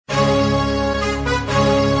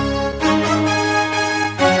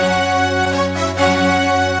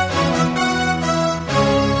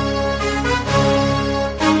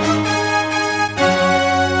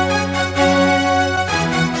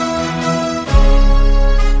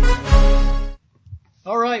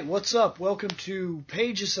right, what's up? Welcome to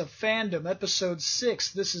Pages of Fandom, Episode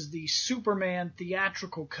 6. This is the Superman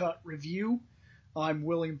Theatrical Cut review. I'm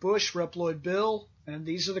William Bush, Reploid Bill, and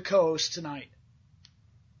these are the co-hosts tonight.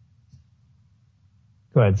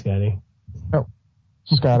 Go ahead, Scotty. Oh,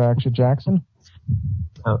 Scott Action Jackson.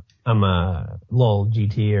 I'm Lowell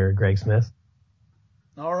GT or Greg Smith.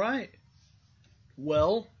 All right.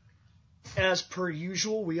 Well, as per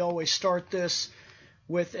usual, we always start this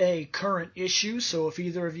with a current issue, so if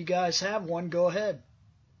either of you guys have one, go ahead.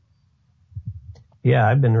 Yeah,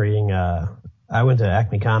 I've been reading, I went to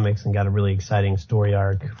Acme Comics and got a really exciting story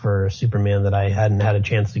arc for Superman that I hadn't had a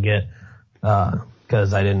chance to get,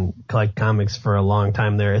 because I didn't collect comics for a long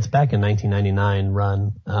time there. It's back in 1999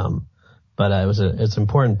 run, but it's an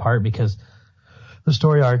important part because the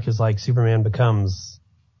story arc is like Superman becomes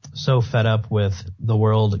so fed up with the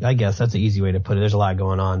world. I guess that's the easy way to put it. There's a lot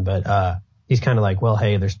going on, but, he's kind of like, well,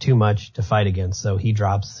 hey, there's too much to fight against. So he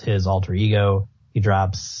drops his alter ego. He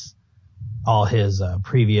drops all his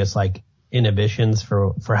previous like inhibitions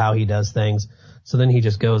for how he does things. So then he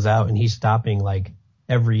just goes out and he's stopping like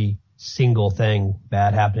every single thing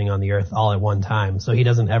bad happening on the earth all at one time. So he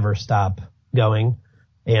doesn't ever stop going.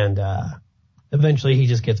 And eventually he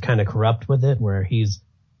just gets kind of corrupt with it, where he's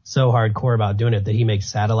so hardcore about doing it that he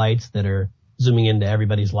makes satellites that are zooming into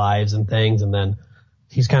everybody's lives and things. And then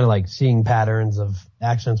he's kind of like seeing patterns of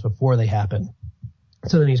actions before they happen.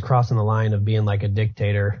 So then he's crossing the line of being like a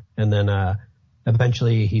dictator. And then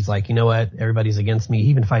eventually he's like, you know what? Everybody's against me. He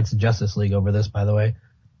even fights the Justice League over this, by the way.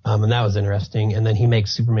 And that was interesting. And then he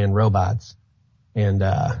makes Superman robots. And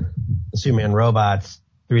the Superman robots,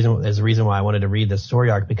 is the reason why I wanted to read this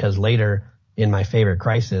story arc, because later in my favorite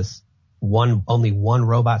Crisis, only one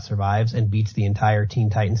robot survives and beats the entire Teen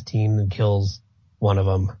Titans team and kills one of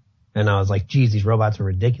them. And I was like, geez, these robots are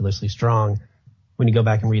ridiculously strong. When you go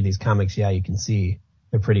back and read these comics, yeah, you can see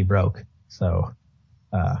they're pretty broke. So,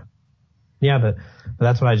 yeah, but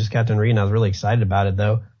that's what I just got done reading. I was really excited about it,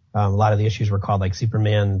 though. A lot of the issues were called like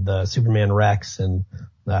Superman, the Superman Rex and,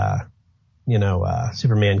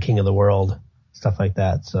 Superman King of the World, stuff like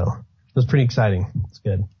that. So it was pretty exciting. It's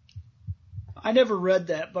good. I never read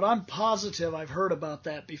that, but I'm positive I've heard about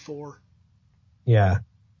that before. Yeah.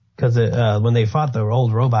 Because when they fought the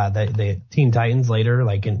old robot, the Teen Titans later,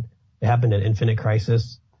 it happened at Infinite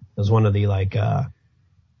Crisis. It was one of the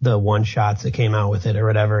the one shots that came out with it or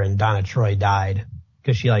whatever, and Donna Troy died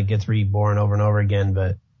because she gets reborn over and over again.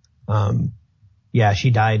 But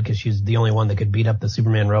she died because she's the only one that could beat up the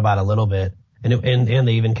Superman robot a little bit. And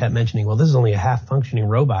they even kept mentioning, well, this is only a half functioning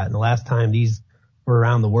robot, and the last time these were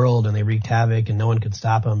around the world and they wreaked havoc and no one could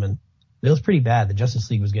stop them, and it was pretty bad. The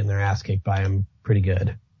Justice League was getting their ass kicked by them pretty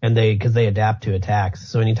good. And because they adapt to attacks.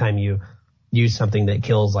 So anytime you use something that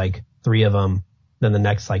kills 3 of them, then the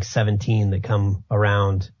next 17 that come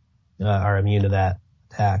around, are immune to that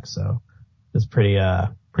attack. So it's pretty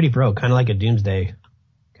broke, kind of like a doomsday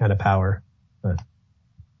kind of power. But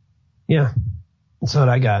yeah, that's what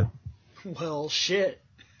I got. Well, shit.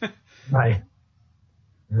 Right.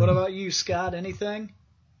 What about you, Scott? Anything?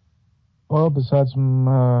 Well, besides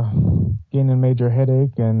getting a major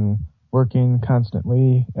headache and working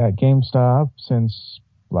constantly at GameStop since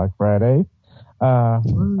Black Friday, I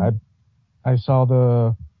saw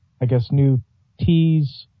the, new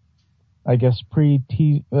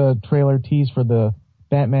trailer tease for the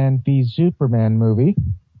Batman v Superman movie.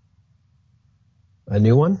 A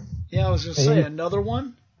new one? Yeah, I was going to say, another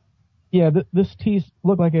one? Yeah, this tease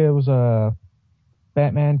looked like it was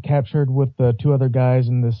Batman captured with the 2 other guys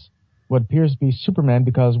in this, what appears to be Superman,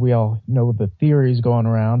 because we all know the theories going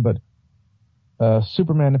around, but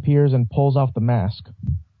Superman appears and pulls off the mask.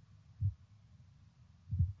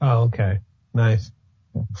 Oh, okay. Nice.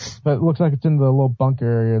 Yeah. But it looks like it's in the little bunker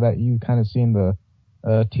area that you kind of seen the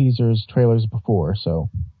teasers, trailers before, so.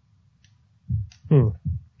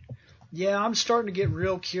 Yeah, I'm starting to get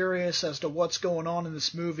real curious as to what's going on in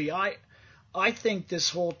this movie. I think this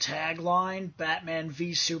whole tagline, Batman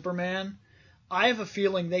v Superman, I have a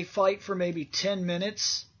feeling they fight for maybe 10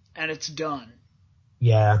 minutes and it's done.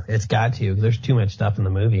 Yeah, it's got to. There's too much stuff in the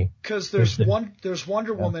movie. Because there's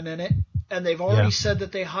Wonder Woman in it, and they've already said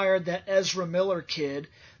that they hired that Ezra Miller kid.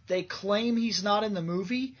 They claim he's not in the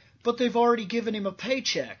movie, but they've already given him a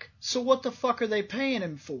paycheck. So what the fuck are they paying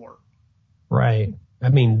him for? Right. I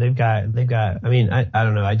mean, they've got, I mean, I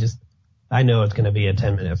don't know. I know it's going to be a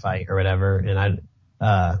 10-minute fight or whatever. And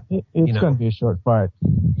it's going to be a short fight.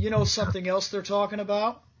 You know something else they're talking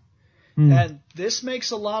about? And this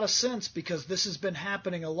makes a lot of sense because this has been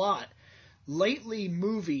happening a lot. Lately,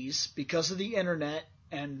 movies, because of the internet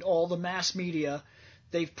and all the mass media,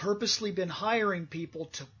 they've purposely been hiring people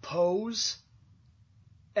to pose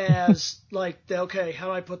as like, okay, how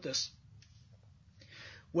do I put this?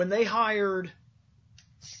 When they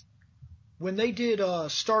did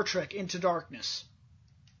Star Trek Into Darkness,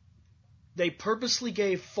 they purposely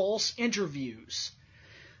gave false interviews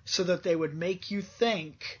so that they would make you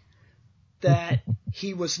think that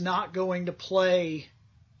he was not going to play.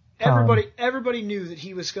 Everybody knew that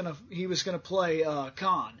he was gonna play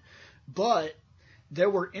Khan, but there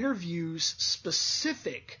were interviews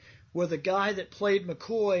specific where the guy that played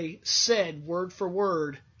McCoy said word for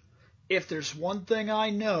word, "If there's one thing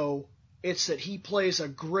I know, it's that he plays a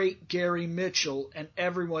great Gary Mitchell, and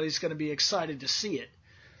everybody's going to be excited to see it."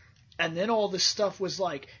 And then all this stuff was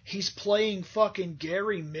like, he's playing fucking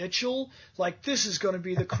Gary Mitchell? Like, this is going to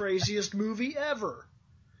be the craziest movie ever.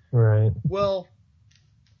 Right. Well,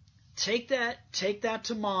 take that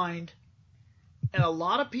to mind. And a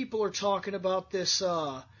lot of people are talking about this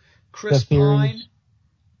Chris Pine.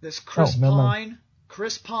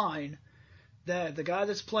 Chris Pine, the guy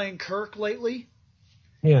that's playing Kirk lately.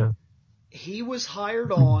 Yeah. He was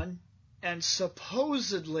hired on, and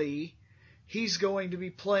supposedly he's going to be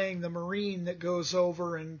playing the Marine that goes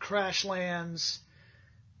over and crash lands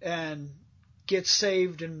and gets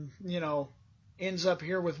saved and, ends up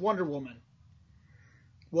here with Wonder Woman.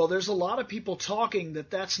 Well, there's a lot of people talking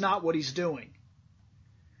that that's not what he's doing.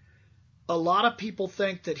 A lot of people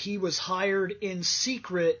think that he was hired in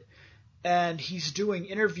secret and he's doing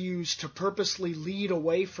interviews to purposely lead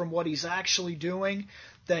away from what he's actually doing,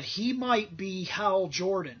 that he might be Hal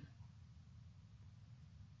Jordan.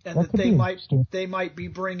 And that they might be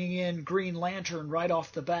bringing in Green Lantern right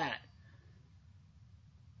off the bat.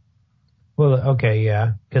 Well, okay,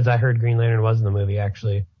 yeah, because I heard Green Lantern was in the movie,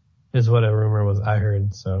 actually, is what a rumor was I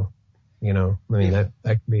heard, so, that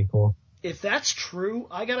could be cool. If that's true,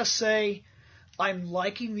 I gotta say, I'm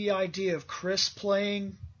liking the idea of Chris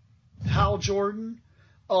playing Hal Jordan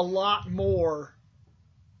a lot more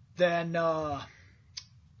than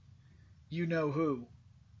you know who.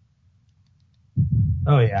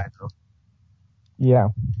 Oh, yeah, I know. Yeah.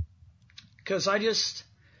 Because I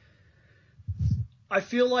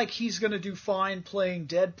feel like he's going to do fine playing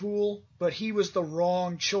Deadpool, but he was the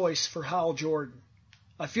wrong choice for Hal Jordan.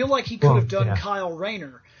 I feel like he could have done Kyle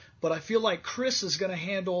Rayner, but I feel like Chris is going to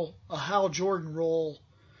handle a Hal Jordan role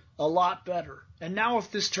a lot better. And now if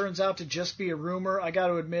this turns out to just be a rumor, I got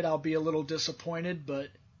to admit I'll be a little disappointed, but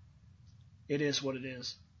it is what it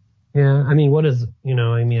is. Yeah, I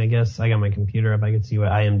guess I got my computer up. I can see what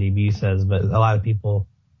IMDb says, but a lot of people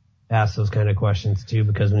ask those kind of questions too,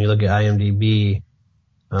 because when you look at IMDb,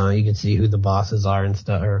 you can see who the bosses are and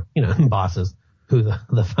stuff, or, bosses, who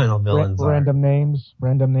the final villains are. Random names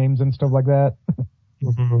and stuff like that.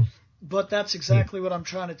 Mm-hmm. But that's exactly what I'm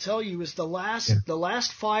trying to tell you is the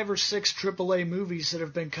last 5 or 6 AAA movies that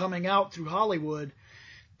have been coming out through Hollywood,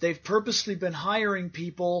 they've purposely been hiring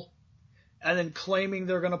people and then claiming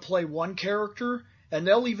they're going to play one character, and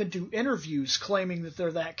they'll even do interviews claiming that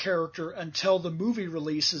they're that character until the movie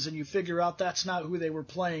releases and you figure out that's not who they were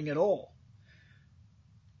playing at all.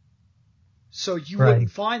 So you wouldn't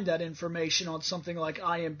find that information on something like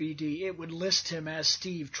IMDb. It would list him as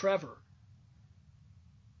Steve Trevor.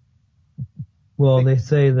 Well, they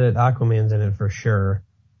say that Aquaman's in it for sure.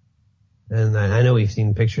 And I know we've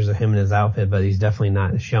seen pictures of him in his outfit, but he's definitely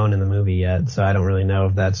not shown in the movie yet, so I don't really know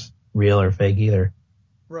if that's real or fake either.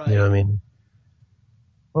 Right. You know what I mean?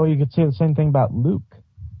 Well, you could say the same thing about Luke.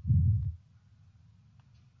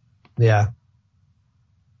 Yeah.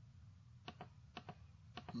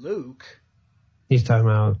 Luke? He's talking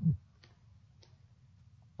about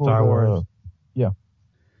Star Wars. Yeah.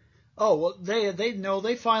 Oh, well,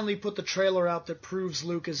 they finally put the trailer out that proves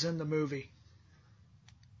Luke is in the movie.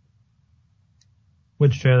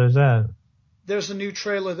 Which trailer is that? There's a new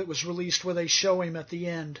trailer that was released where they show him at the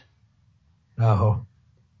end. Oh.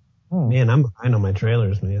 Man, I'm behind on my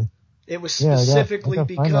trailers, man. It was specifically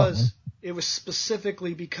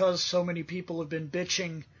because so many people have been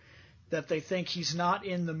bitching that they think he's not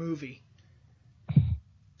in the movie.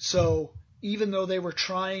 So even though they were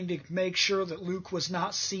trying to make sure that Luke was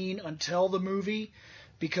not seen until the movie,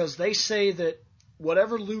 because they say that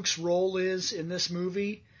whatever Luke's role is in this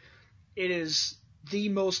movie, it is the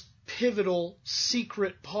most pivotal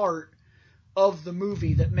secret part of the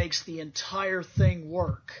movie that makes the entire thing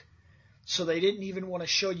work. So they didn't even want to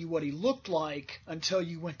show you what he looked like until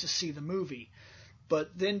you went to see the movie.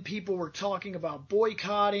 But then people were talking about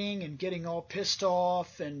boycotting and getting all pissed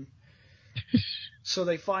off, and so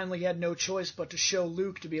they finally had no choice but to show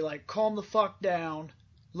Luke to be like, calm the fuck down.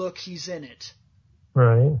 Look, he's in it.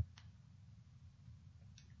 Right.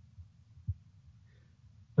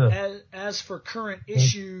 As for current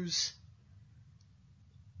issues,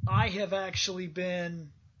 I have actually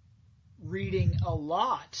been reading a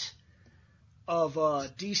lot of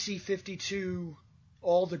DC 52,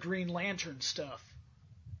 all the Green Lantern stuff.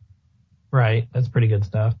 Right, that's pretty good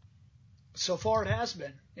stuff. So far, it has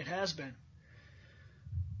been. It has been.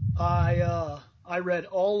 I read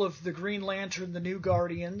all of the Green Lantern, the New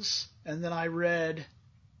Guardians, and then I read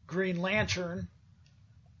Green Lantern,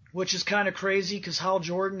 which is kind of crazy because Hal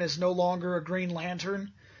Jordan is no longer a Green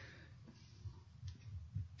Lantern.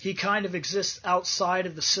 He kind of exists outside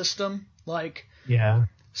of the system. Like, Yeah.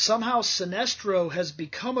 somehow Sinestro has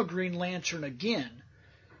become a Green Lantern again,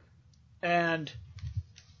 and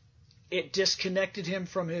it disconnected him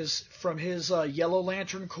from his Yellow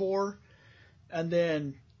Lantern Corps, and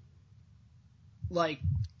then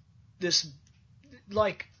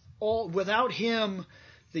all without him,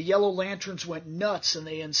 the Yellow Lanterns went nuts and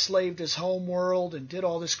they enslaved his home world and did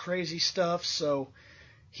all this crazy stuff. So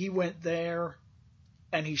he went there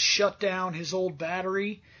and he shut down his old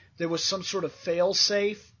battery. There was some sort of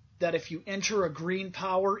fail-safe that if you enter a green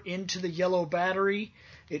power into the yellow battery,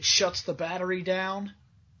 it shuts the battery down.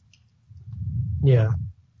 Yeah.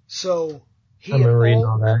 So I remember reading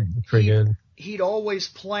all that. It's pretty good. He'd always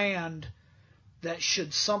planned that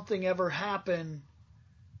should something ever happen,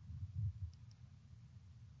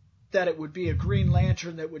 that it would be a Green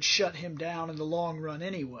Lantern that would shut him down in the long run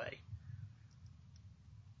anyway.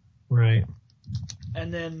 Right.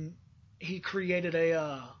 And then he created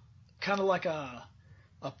a kind of like a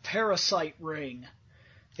parasite ring.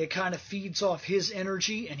 It kind of feeds off his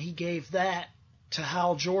energy, and he gave that to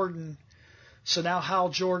Hal Jordan. So now Hal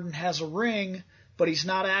Jordan has a ring, but he's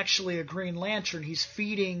not actually a Green Lantern. He's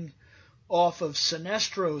feeding off of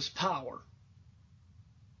Sinestro's power.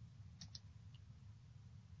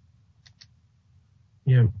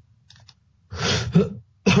 Yeah.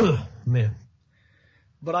 Man.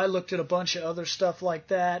 But I looked at a bunch of other stuff like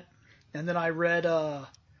that, and then I read man,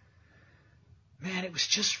 it was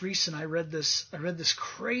just recent. I read this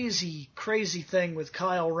crazy thing with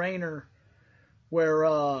Kyle Rayner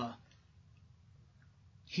where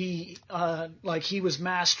he was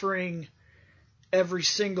mastering every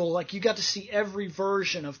single, like, you got to see every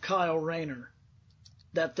version of Kyle Rayner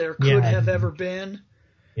that there could have ever been.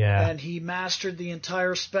 Yeah. And he mastered the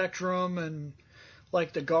entire spectrum, and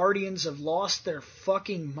like the Guardians have lost their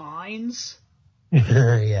fucking minds.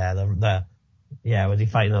 Yeah, was he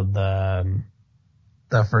fighting the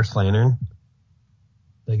first Lantern?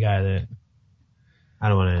 The guy that I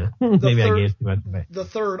don't want to. Maybe I gave too much away. The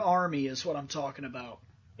Third Army is what I'm talking about.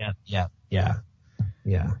 Yeah.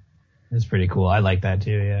 It's pretty cool. I like that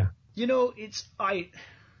too. Yeah. You know, I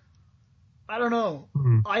don't know.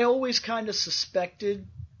 Mm-hmm. I always kind of suspected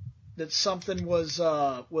that something was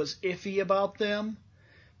iffy about them,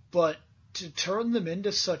 but to turn them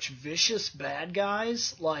into such vicious bad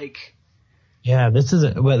guys, like. Yeah, that's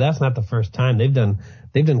not the first time. They've done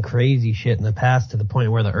crazy shit in the past to the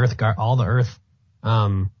point where all the Earth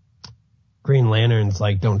Green Lanterns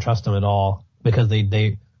like don't trust them at all because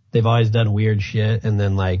they've always done weird shit, and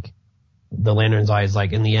then like the Lanterns always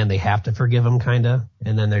like in the end they have to forgive them kinda,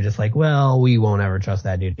 and then they're just like, well, we won't ever trust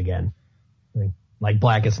that dude again. Like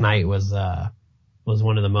Blackest Night was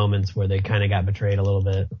one of the moments where they kind of got betrayed a little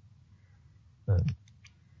bit.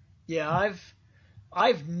 Yeah,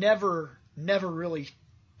 I've never really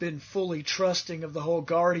been fully trusting of the whole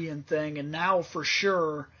Guardian thing, and now for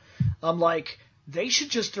sure I'm like, they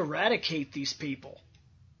should just eradicate these people.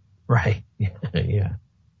 Right. Yeah.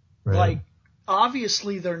 Right. Like,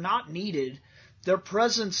 obviously they're not needed. Their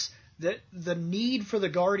presence, the need for the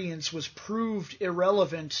Guardians was proved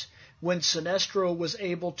irrelevant when Sinestro was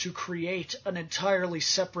able to create an entirely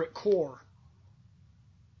separate corps.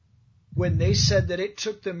 When they said that it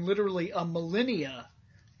took them literally a millennia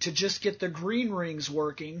to just get the green rings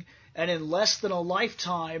working, and in less than a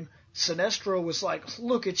lifetime, Sinestro was like,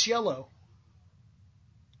 look, it's yellow.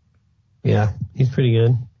 Yeah, he's pretty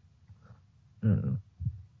good.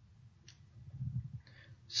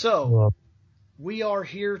 So, we are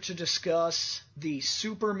here to discuss the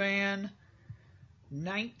Superman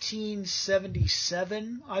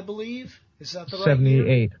 1977, I believe. Is that the right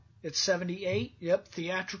 78. year? It's 78. Yep,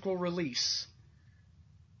 theatrical release.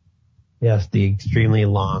 Yes, the extremely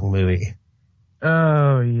long movie.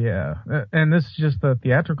 Oh, yeah. And this is just the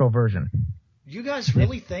theatrical version. You guys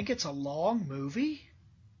really think it's a long movie?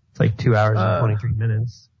 It's like 2 hours and 23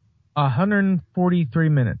 minutes. 143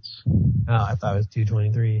 minutes. Oh, I thought it was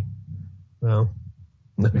 2:23. Well,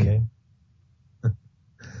 okay.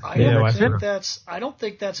 I don't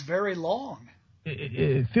think that's very long.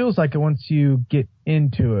 It feels like it once you get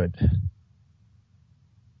into it.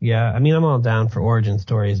 Yeah, I mean, I'm all down for origin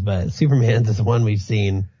stories, but Superman's is one we've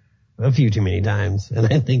seen a few too many times.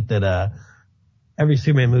 And I think that every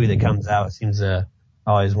Superman movie that comes out seems to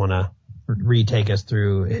always want to retake us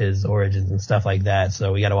through his origins and stuff like that.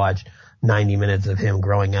 So we got to watch 90 minutes of him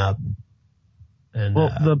growing up. And,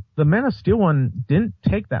 well, the Man of Steel one didn't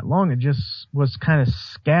take that long. It just was kind of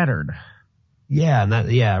scattered. Yeah,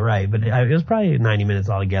 right. But it was probably 90 minutes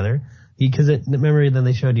altogether. Because remember, then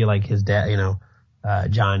they showed you like his dad,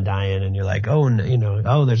 John dying, and you're like, oh,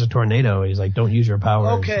 there's a tornado. He's like, don't use your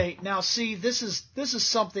powers. Okay, now see, this is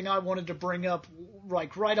something I wanted to bring up,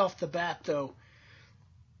 like right off the bat, though.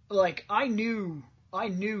 Like I knew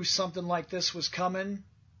something like this was coming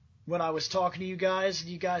when I was talking to you guys, and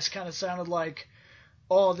you guys kind of sounded like,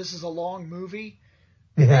 oh, this is a long movie.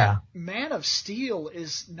 Yeah. Man of Steel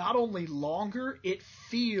is not only longer, it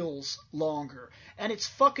feels longer, and it's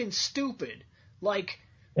fucking stupid. Like,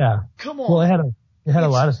 yeah, come on. Well, it had a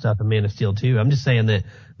lot of stuff in Man of Steel too. I'm just saying that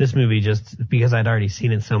this movie, just because I'd already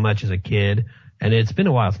seen it so much as a kid, and it's been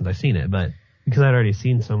a while since I've seen it, but because I'd already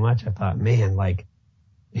seen so much, I thought, man, like,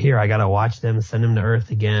 here I gotta watch them send him to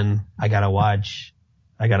Earth again. I gotta watch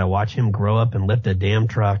him grow up and lift a damn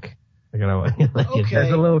truck. Okay.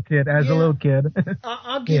 As a little kid.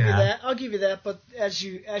 I'll give you that. I'll give you that. But as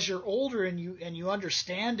you're older and you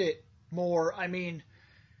understand it more, I mean,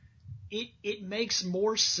 it makes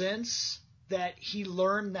more sense that he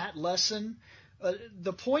learned that lesson.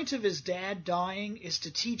 The point of his dad dying is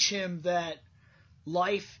to teach him that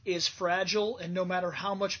life is fragile, and no matter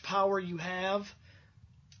how much power you have,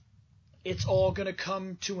 it's all going to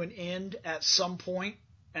come to an end at some point,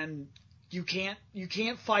 and you can't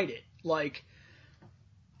fight it. Like,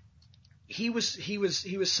 he was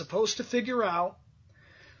supposed to figure out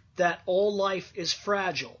that all life is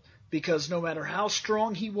fragile, because no matter how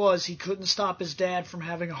strong he was, he couldn't stop his dad from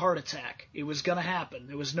having a heart attack. It was going to happen.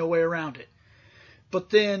 There was no way around it. But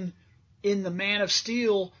then in the Man of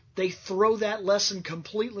Steel, they throw that lesson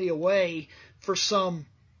completely away for some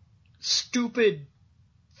stupid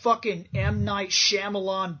fucking M. Night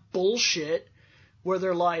Shyamalan bullshit where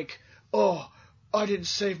they're like, oh, I didn't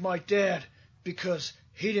save my dad because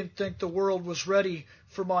he didn't think the world was ready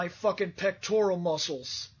for my fucking pectoral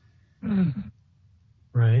muscles.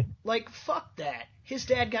 Right. Like, fuck that. His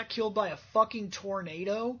dad got killed by a fucking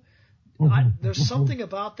tornado. There's something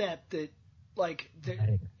about that, like,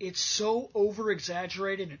 it's so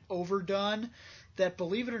over-exaggerated and overdone that,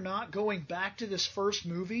 believe it or not, going back to this first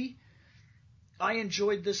movie, I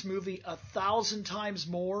enjoyed this movie 1,000 times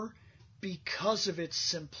more because of its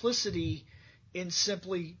simplicity in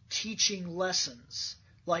simply teaching lessons.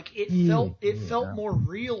 Like, it felt more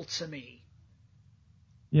real to me.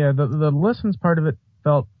 Yeah, the lessons part of it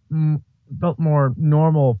felt more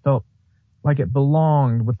normal, felt like it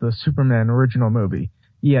belonged with the Superman original movie.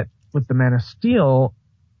 Yet with the Man of Steel,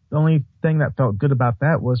 the only thing that felt good about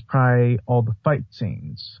that was probably all the fight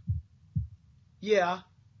scenes. Yeah,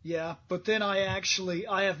 but then I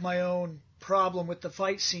have my own problem with the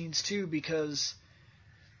fight scenes too, because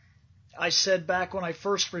I said back when I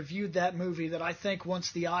first reviewed that movie that I think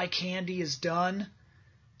once the eye candy is done,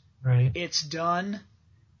 right, it's done,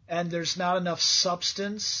 and there's not enough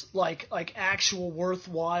substance, like actual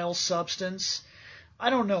worthwhile substance. I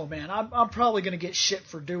don't know, man. I'm probably going to get shit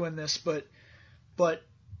for doing this, but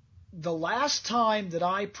the last time that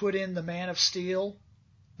I put in the Man of Steel,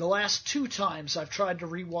 the last 2 times I've tried to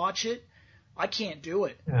rewatch it, I can't do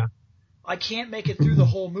it. Yeah. I can't make it through the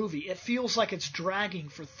whole movie. It feels like it's dragging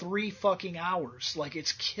for 3 fucking hours. Like,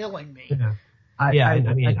 it's killing me. Yeah.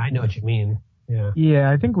 I know what you mean. Yeah. Yeah,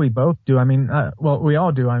 I think we both do. I mean, we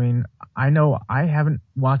all do. I mean, I know I haven't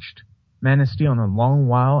watched Man of Steel in a long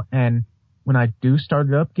while, and when I do start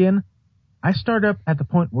it up again, I start up at the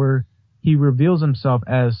point where he reveals himself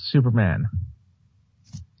as Superman.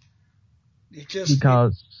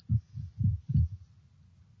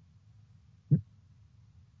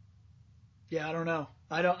 Yeah, I don't know.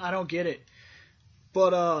 I don't get it.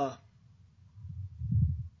 But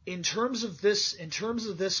in terms of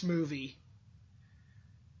this movie,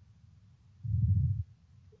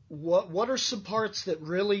 what are some parts that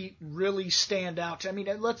really, really stand out? I mean,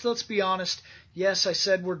 let's be honest. Yes, I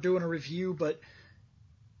said we're doing a review, but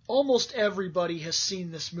almost everybody has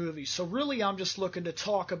seen this movie. So really, I'm just looking to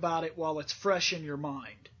talk about it while it's fresh in your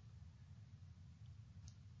mind.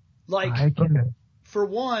 Like, for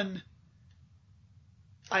one,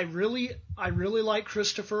 I really like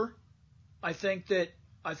Christopher. I think that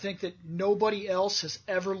nobody else has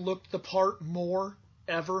ever looked the part more,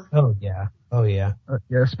 ever. Oh yeah.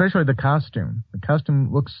 Yeah, especially the costume. The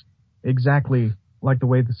costume looks exactly like the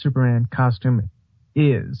way the Superman costume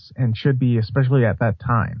is and should be, especially at that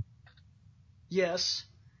time. Yes.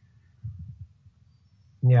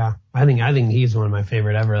 Yeah, I think he's one of my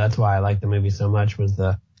favorite ever. That's why I like the movie so much. Was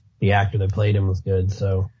the actor that played him was good.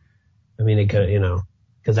 So, I mean, it could,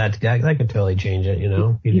 because that could totally change it.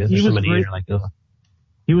 If there's somebody great. you're like, ugh.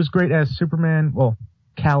 He was great as Superman. Well,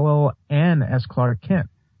 Kal-El, and as Clark Kent,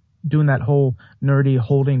 doing that whole nerdy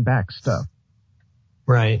holding back stuff.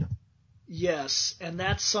 Right. Yes, and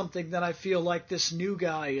that's something that I feel like this new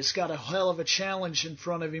guy has got a hell of a challenge in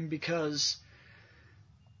front of him, because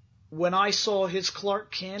when I saw his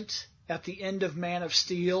Clark Kent at the end of Man of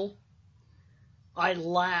Steel, I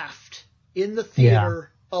laughed in the theater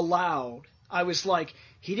aloud. I was like,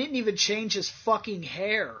 he didn't even change his fucking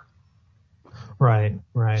hair. Right.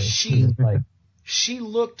 She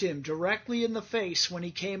looked him directly in the face when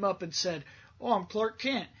he came up and said, "Oh, I'm Clark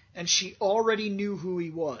Kent," and she already knew who he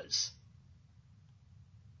was.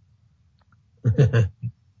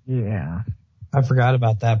 Yeah. I forgot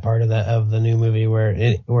about that part of the new movie where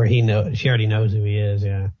she already knows who he is.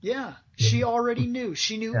 Yeah. Yeah, she already knew.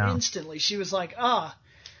 She knew instantly. She was like,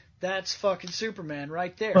 that's fucking Superman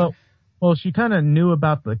right there. Well, she kind of knew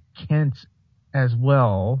about the Kent as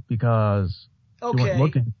well, because she went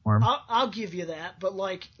looking for him. I'll give you that, but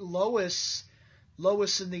like Lois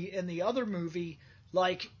in the other movie,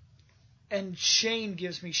 like, and Shane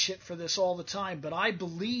gives me shit for this all the time, but I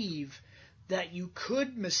believe that you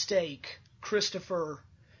could mistake Christopher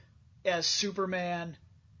as Superman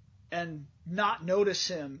and not notice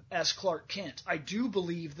him as Clark Kent. I do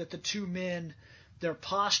believe that the two men, their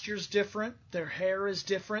posture's different, their hair is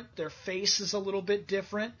different, their face is a little bit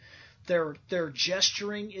different, their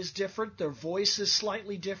gesturing is different, their voice is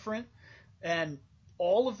slightly different, and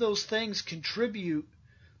all of those things contribute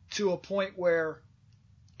to a point where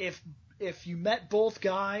if you met both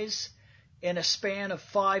guys in a span of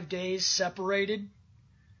 5 days separated,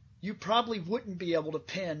 you probably wouldn't be able to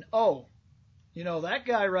pin, that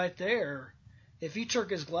guy right there, if he took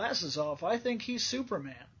his glasses off, I think he's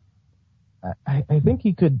Superman. I think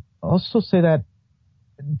you could also say that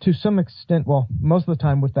to some extent, well, most of the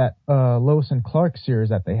time with that Lois and Clark series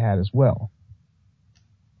that they had as well.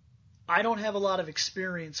 I don't have a lot of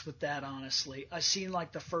experience with that, honestly. I've seen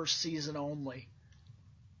like the first season only.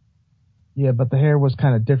 Yeah, but the hair was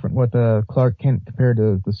kind of different with Clark Kent compared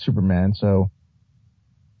to the Superman, so.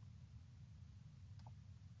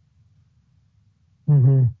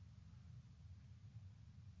 Mm-hmm.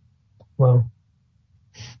 Well,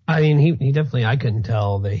 I mean, he definitely, I couldn't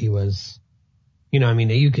tell that he was,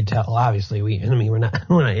 you could tell, obviously, we're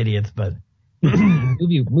not idiots, but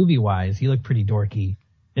movie wise, he looked pretty dorky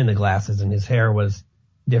in the glasses, and his hair was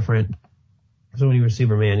different. So when he was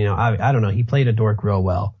Superman, I don't know, he played a dork real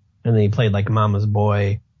well. And then he played like Mama's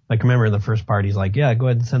boy. Like, remember in the first part, he's like, yeah, go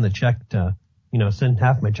ahead and send the check to, send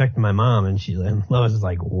half my check to my mom. And Lois is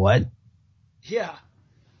like, what? Yeah.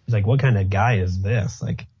 He's like, what kind of guy is this?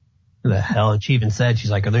 Like, who the hell? And she even said,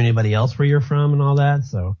 she's like, are there anybody else where you're from and all that?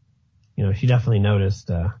 So, she definitely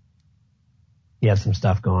noticed, he had some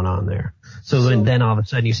stuff going on there. So then all of a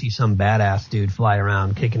sudden you see some badass dude fly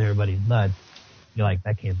around kicking everybody's butt. You're like,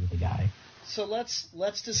 that can't be the guy. So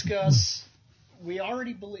let's discuss. We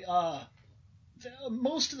already believe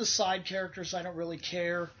most of the side characters I don't really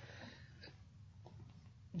care.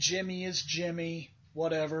 Jimmy is Jimmy,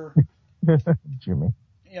 whatever. Jimmy.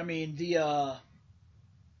 I mean,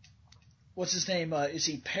 what's his name? Is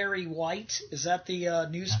he Perry White? Is that the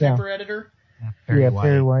newspaper editor? Perry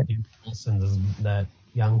White. Wilson is that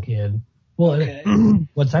young kid. Well, okay.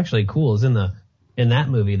 What's actually cool is in that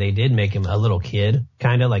movie they did make him a little kid,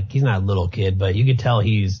 kind of like he's not a little kid, but you could tell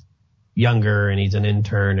he's younger and he's an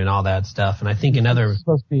intern and all that stuff. And I think It's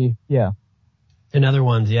supposed to be, yeah. In other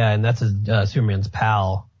ones, yeah, and that's his Superman's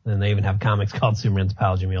pal, and they even have comics called Superman's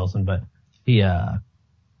pal, Jimmy Olsen. But he, I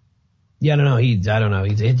don't know.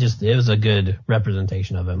 It was a good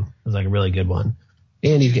representation of him. It was like a really good one.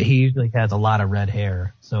 And he usually has a lot of red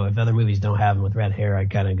hair. So if other movies don't have him with red hair, I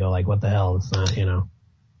kind of go like, what the hell? It's not,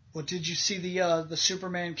 Well, did you see the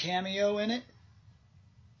Superman cameo in it?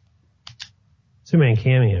 Superman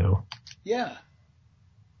cameo. Yeah.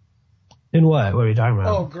 In what? What are you talking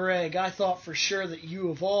about? Oh, Greg, I thought for sure that you,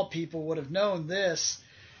 of all people, would have known this.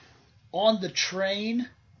 On the train,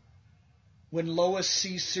 when Lois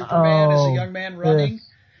sees Superman as a young man running,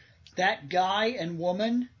 that guy and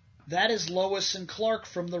woman, that is Lois and Clark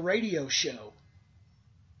from the radio show.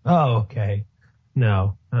 Oh, okay.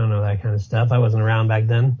 No, I don't know that kind of stuff. I wasn't around back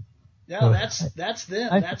then. No, that's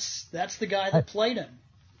them. That's the guy that played him.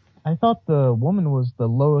 I thought the woman was the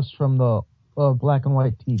Lois from the black and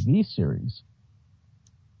white TV series.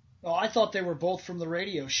 Oh, I thought they were both from the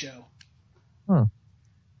radio show. Huh.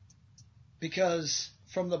 Because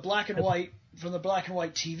from the black and white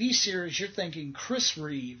TV series, you're thinking Chris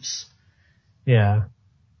Reeves. Yeah.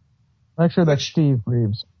 Actually, that's Steve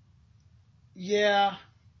Reeves. Yeah.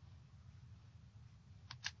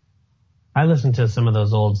 I listen to some of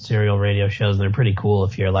those old serial radio shows, and they're pretty cool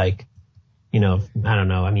if you're like, I don't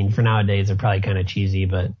know. I mean, for nowadays, they're probably kind of cheesy,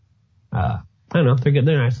 but I don't know. They're good.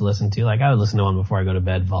 They're nice to listen to. Like, I would listen to one before I go to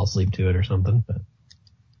bed, fall asleep to it or something, but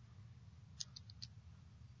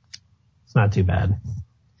it's not too bad.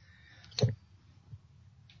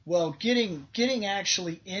 Well, getting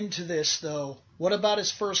actually into this, though, what about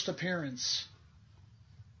his first appearance?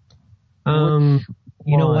 You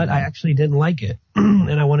know what? I actually didn't like it.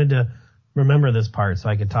 And I wanted to remember this part so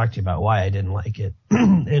I could talk to you about why I didn't like it.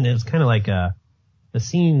 And it's kind of like the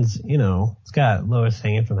scenes, it's got Lois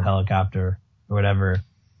hanging from the helicopter or whatever.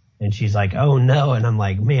 And she's like, oh no. And I'm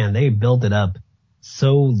like, man, they built it up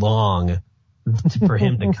so long for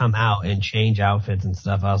him to come out and change outfits and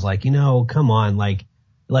stuff. I was like, come on. Like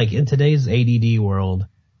in today's ADD world,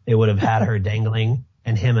 they would have had her dangling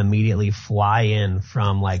and him immediately fly in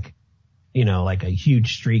from like a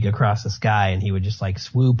huge streak across the sky, and he would just like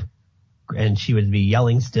swoop, and she would be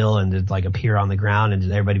yelling still and just like appear on the ground, and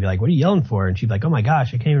everybody would be like, what are you yelling for? And she'd be like, oh my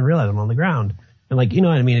gosh, I can't even realize I'm on the ground. And like, you know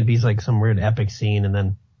what I mean? It'd be like some weird epic scene. And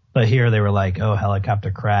then, but here they were like, oh,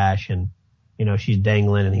 helicopter crash, and she's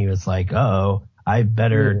dangling, and he was like, oh, I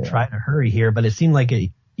better try to hurry here. But it seemed like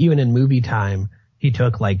even in movie time, he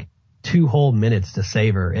took like 2 whole minutes to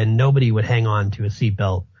save her, and nobody would hang on to a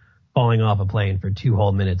seatbelt falling off a plane for 2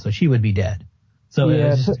 whole minutes, so she would be dead. So it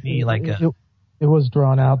was just me like it was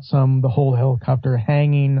drawn out the whole helicopter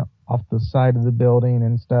hanging off the side of the building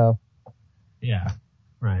and stuff. Yeah,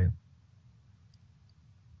 right.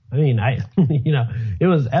 I mean, it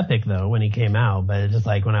was epic though when he came out, but it's just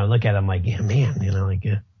like when I would look at him, like, yeah, man,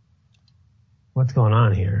 what's going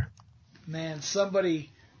on here? Man, somebody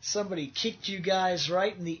kicked you guys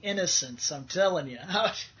right in the innocence. I'm telling you.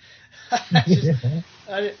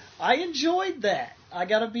 I enjoyed that. I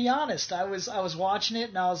gotta be honest. I was watching it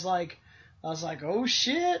and I was like, oh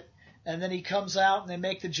shit. And then he comes out and they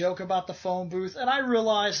make the joke about the phone booth, and I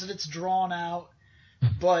realize that it's drawn out,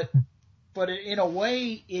 but in a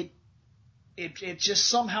way it just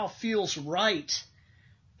somehow feels right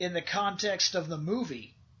in the context of the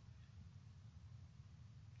movie.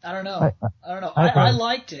 I don't know. I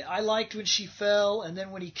liked it. I liked when she fell, and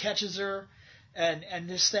then when he catches her. And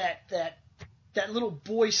just that little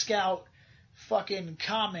Boy Scout fucking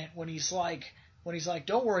comment when he's like,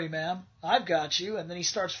 don't worry, ma'am, I've got you. And then he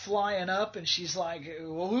starts flying up, and she's like,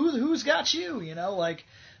 well, who's got you? I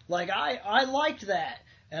liked that.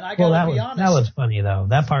 And I gotta be honest. That was funny though.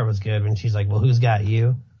 That part was good when she's like, well, who's got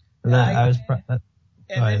you? And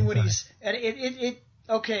then when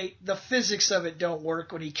okay, the physics of it don't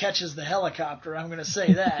work when he catches the helicopter. I'm gonna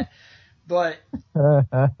say that. But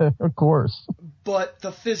of course. But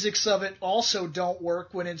the physics of it also don't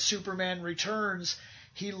work when in Superman Returns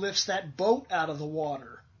he lifts that boat out of the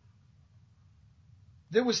water.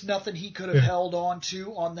 There was nothing he could have held on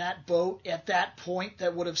to on that boat at that point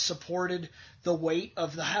that would have supported the weight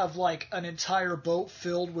of like an entire boat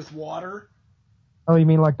filled with water. Oh, you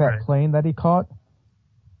mean like that plane that he caught?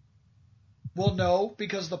 Well, no,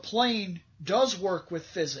 because the plane does work with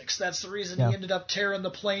physics. That's the reason he ended up tearing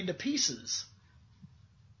the plane to pieces.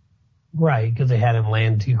 Right, because they had him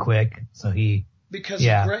land too quick, so he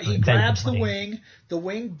grabs the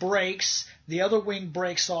wing breaks, the other wing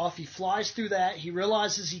breaks off, he flies through that, he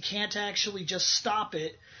realizes he can't actually just stop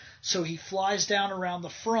it, so he flies down around the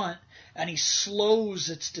front, and he slows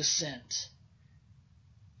its descent.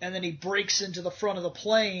 And then he breaks into the front of the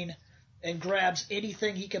plane and grabs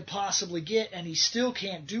anything he can possibly get, and he still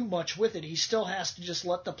can't do much with it. He still has to just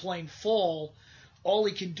let the plane fall. All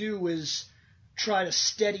he can do is try to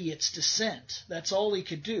steady its descent. That's all he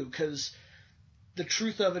could do, because the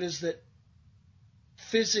truth of it is that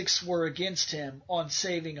physics were against him on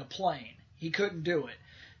saving a plane. He couldn't do it.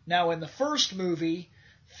 Now, in the first movie,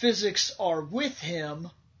 physics are with him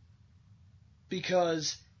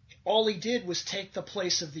because all he did was take the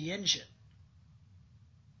place of the engine.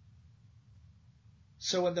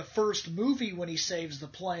 So in the first movie, when he saves the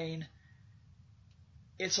plane,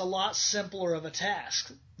 it's a lot simpler of a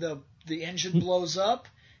task. The engine blows up,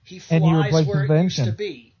 he flies where it used to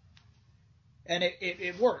be. And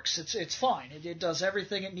it works. It's fine. It does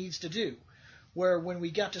everything it needs to do. Where when we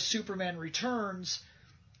got to Superman Returns,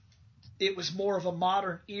 it was more of a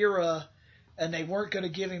modern era, and they weren't going to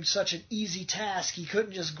give him such an easy task. He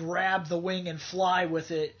couldn't just grab the wing and fly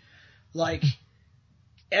with it. Like,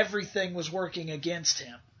 everything was working against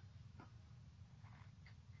him.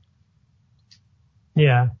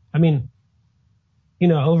 Yeah. I mean,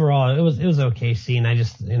 overall it was okay scene. I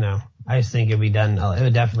just think it would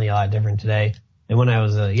definitely a lot different today. And when I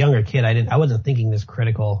was a younger kid, I wasn't thinking this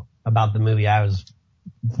critical about the movie. I was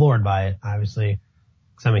floored by it, obviously,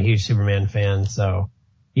 because I'm a huge Superman fan. So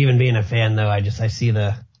even being a fan, though, I see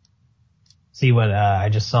what I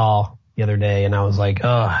just saw the other day, and I was like,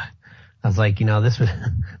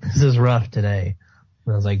 this is rough today.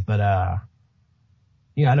 And I was like, but I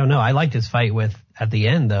don't know. I liked his fight at the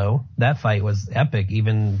end, though. That fight was epic,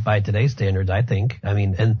 even by today's standards, I think. I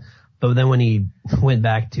mean, but then when he went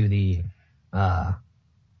back to the,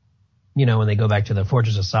 when they go back to the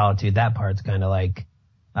Fortress of Solitude, that part's kind of like,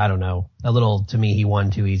 I don't know, a little, to me, he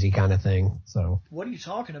won too easy kind of thing. So. What are you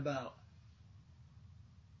talking about?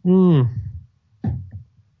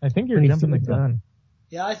 I think you're jumping the gun.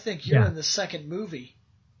 Yeah, I think you're in the second movie.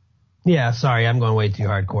 Yeah, sorry, I'm going way too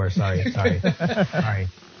hardcore. Sorry. Sorry.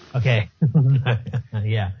 Okay.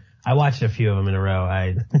 Yeah, I watched a few of them in a row.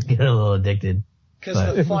 I get a little addicted.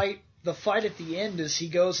 Because the fight at the end is he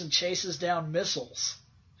goes and chases down missiles.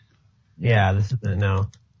 Yeah, no.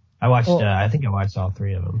 I watched. I think I watched all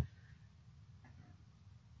three of them.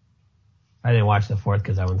 I didn't watch the fourth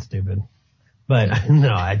because I went stupid. But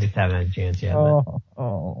no, I just haven't had a chance yet. I'm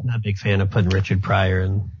not a big fan of putting Richard Pryor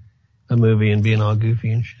in a movie and being all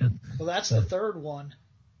goofy and shit. Well, that's the third one.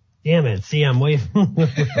 Damn it! See, I'm way.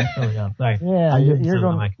 Sorry. Yeah, you're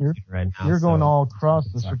going all across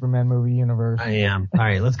the Superman movie universe. I am. All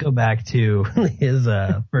right, let's go back to his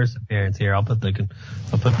first appearance here. I'll put the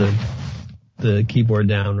keyboard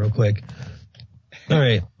down real quick. All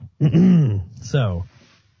right. So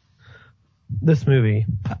this movie,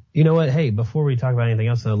 you know what? Hey, before we talk about anything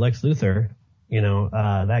else, Lex Luthor,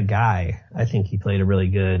 that guy, I think he played a really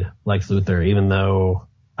good Lex Luthor, even though,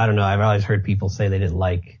 I don't know, I've always heard people say they didn't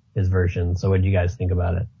like his version. So what did you guys think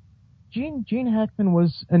about it? Gene Hackman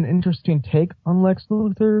was an interesting take on Lex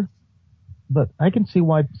Luthor, but I can see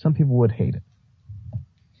why some people would hate it.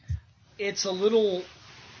 It's a little...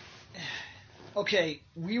 Okay,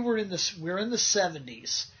 we're in the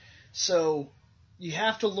 70s, so you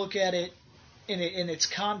have to look at it in its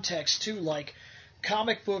context too. Like,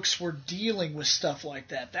 comic books were dealing with stuff like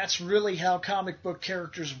that. That's really how comic book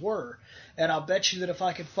characters were. And I'll bet you that if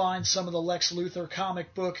I could find some of the Lex Luthor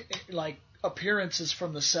comic book appearances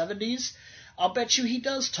from the 70s, I'll bet you he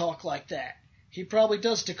does talk like that. He probably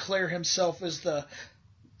does declare himself as the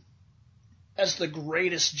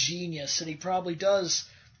greatest genius, and he probably does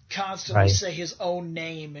constantly say his own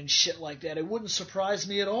name and shit like that. It wouldn't surprise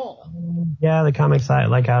me at all. Yeah, the comic side,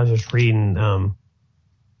 like I was just reading,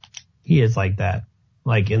 he is like that.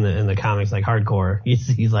 Like in the comics, like hardcore.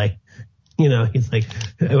 He's like, he's like,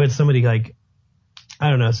 when somebody like, I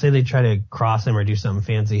don't know, say they try to cross him or do something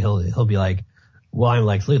fancy, he'll be like, well, I'm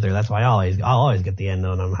Lex Luthor. That's why I'll always get the end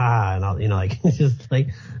on him. And I'll, like, it's just like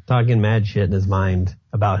talking mad shit in his mind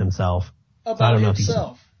about himself. About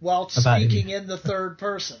himself. While speaking in the third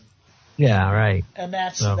person. Yeah, right. And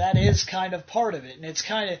that is kind of part of it. And it's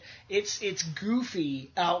kind of, it's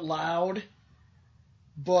goofy out loud,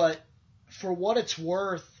 but for what it's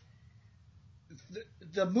worth,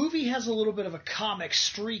 the movie has a little bit of a comic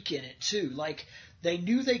streak in it too. Like, they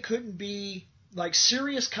knew they couldn't be, like,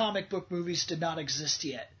 serious comic book movies did not exist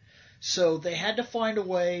yet. So they had to find a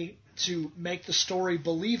way to make the story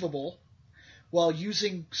believable while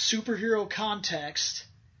using superhero context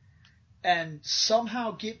and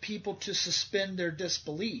somehow get people to suspend their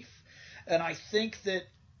disbelief. And I think that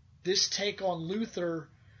this take on Luthor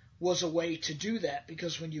was a way to do that,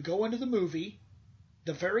 because when you go into the movie,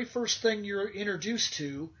 the very first thing you're introduced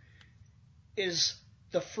to is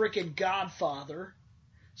the frickin' Godfather.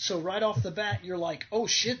 So right off the bat, you're like, oh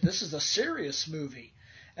shit, this is a serious movie.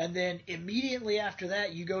 And then immediately after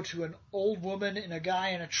that, you go to an old woman and a guy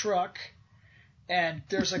in a truck, and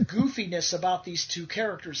there's a goofiness about these two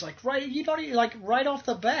characters. Like, right off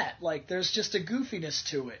the bat, like, there's just a goofiness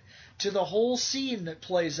to it, to the whole scene that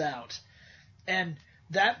plays out. And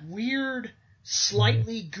that weird,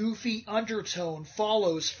 slightly goofy undertone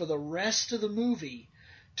follows for the rest of the movie,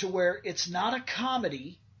 to where it's not a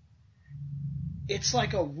comedy. It's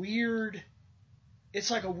like a weird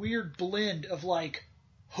blend of, like,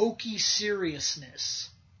 hokey seriousness.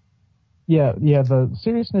 Yeah, the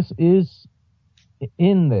seriousness is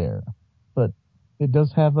in there, but it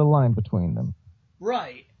does have a line between them.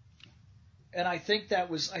 Right. And I think that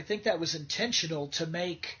was intentional to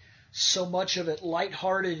make so much of it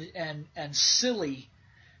lighthearted and silly,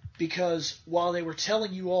 because while they were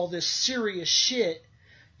telling you all this serious shit,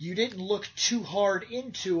 you didn't look too hard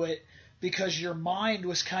into it, because your mind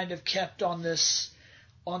was kind of kept on this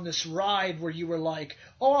ride where you were like,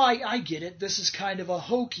 oh, I get it, this is kind of a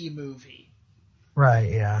hokey movie.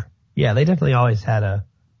 Right, yeah. Yeah, they definitely always had a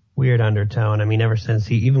weird undertone. I mean, ever since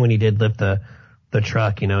even when he did lift the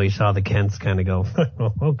truck, you saw the Kents kind of go,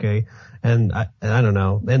 okay. And I don't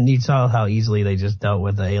know. And you saw how easily they just dealt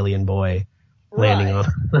with the alien boy landing Right.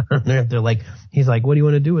 on there. They're like, he's like, what do you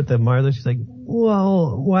want to do with him, Martha? She's like,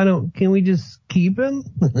 well, can we just keep him?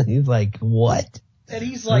 He's like, what? And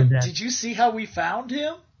he's like, did you see how we found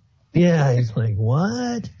him? Yeah, he's like,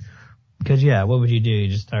 what? Because, yeah, what would you do? You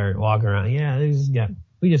just start walking around. Yeah,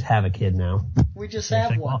 we just have a kid now. We just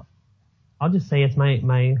have one. Well, I'll just say it's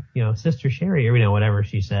my sister Sherry, or, whatever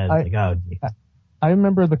she says. I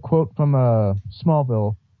remember the quote from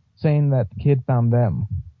Smallville saying that the kid found them.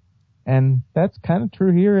 And that's kind of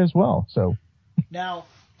true here as well, so. Now,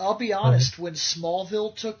 I'll be honest, when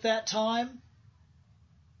Smallville took that time,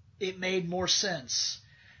 it made more sense.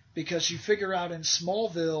 Because you figure out in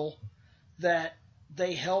Smallville that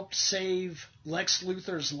they helped save Lex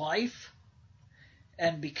Luthor's life,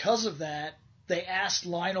 and because of that, they asked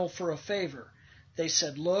Lionel for a favor. They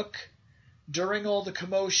said, look, during all the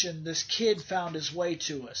commotion, this kid found his way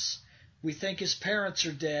to us. We think his parents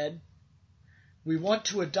are dead. We want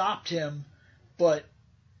to adopt him, but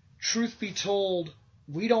truth be told,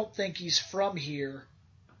 we don't think he's from here.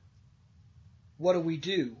 What do we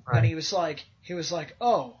do? Right. And he was like,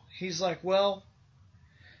 well,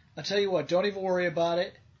 I tell you what, don't even worry about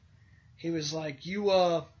it. He was like, you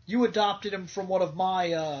adopted him from one of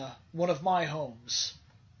my homes.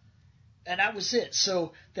 And that was it.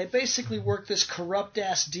 So they basically worked this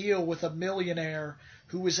corrupt-ass deal with a millionaire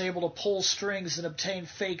who was able to pull strings and obtain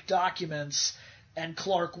fake documents, and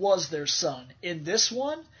Clark was their son. In this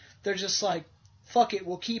one, they're just like, fuck it,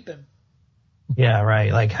 we'll keep him. Yeah,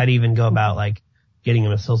 right. Like, how do you even go about, getting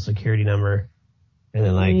him a social security number? And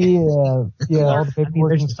then, Yeah, all the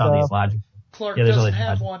paperwork and stuff. Clark doesn't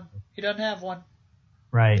have one. He doesn't have one.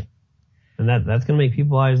 Right. And that's going to make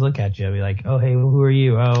people always look at you and be like, oh, hey, who are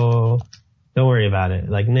you? Oh, don't worry about it.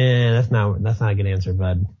 Like, nah, that's not a good answer,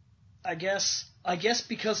 bud. I guess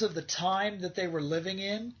because of the time that they were living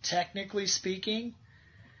in, technically speaking,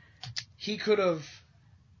 he could have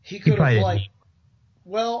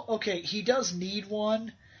well, okay, he does need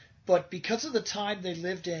one, but because of the time they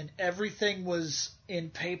lived in, everything was in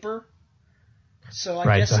paper. So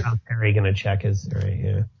I guess so how's Harry going to check his, right,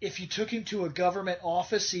 yeah. If you took him to a government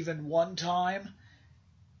office even one time,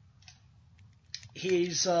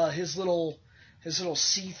 his little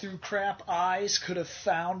see-through crap eyes could have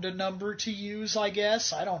found a number to use, I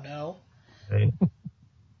guess. I don't know. Right.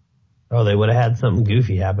 Oh, they would have had something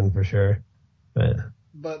goofy happen for sure.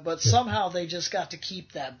 But somehow they just got to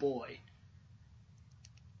keep that boy.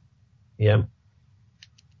 Yep.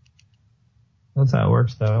 That's how it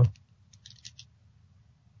works, though.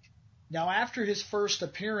 Now, after his first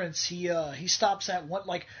appearance, he stops at what,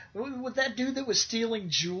 with that dude that was stealing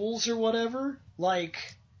jewels or whatever?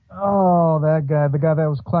 Oh, that guy, the guy that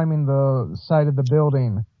was climbing the side of the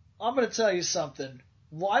building. I'm going to tell you something.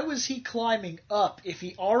 Why was he climbing up if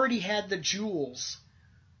he already had the jewels?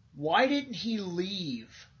 Why didn't he leave?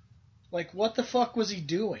 What the fuck was he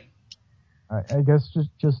doing? I guess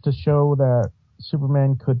just to show that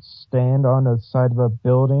Superman could stand on the side of a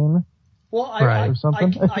building. Well, I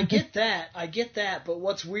get that. I get that. But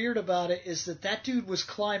what's weird about it is that dude was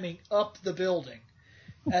climbing up the building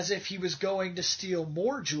as if he was going to steal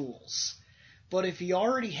more jewels. But if he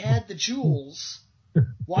already had the jewels,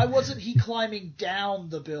 why wasn't he climbing down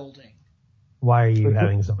the building? Why are you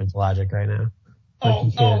having so much logic right now?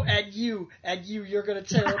 And you're gonna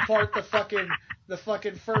tear apart the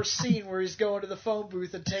fucking first scene where he's going to the phone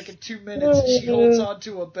booth and taking 2 minutes and she holds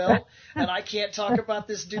onto a belt and I can't talk about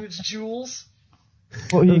this dude's jewels.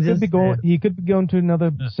 Well, he could be going to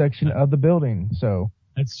another section of the building, so.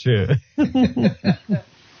 That's true.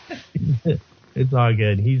 It's all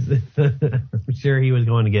good. I'm sure he was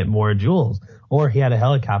going to get more jewels. Or he had a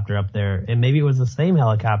helicopter up there, and maybe it was the same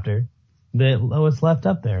helicopter that Lois left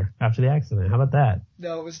up there after the accident. How about that?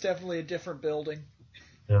 No, it was definitely a different building.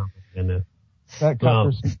 Oh, goodness. That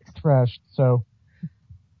copter's trashed, so.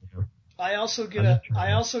 I also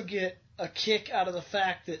get a kick out of the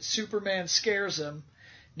fact that Superman scares him.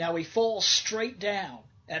 Now he falls straight down.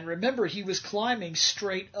 And remember, he was climbing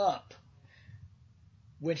straight up.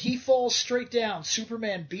 When he falls straight down,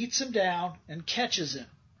 Superman beats him down and catches him.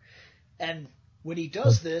 And when he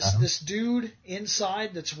does this dude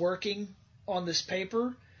inside that's working on this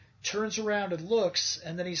paper turns around and looks,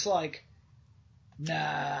 and then he's like,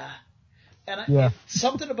 nah. And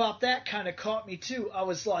something about that kind of caught me too. I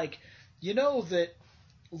was like, that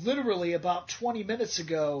literally about 20 minutes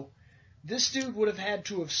ago, this dude would have had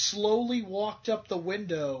to have slowly walked up the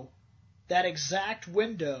window, that exact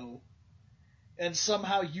window, and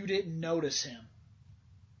somehow you didn't notice him.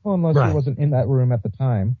 Well, unless he wasn't in that room at the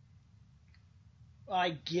time. I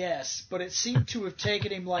guess, but it seemed to have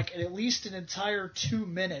taken him like at least an entire 2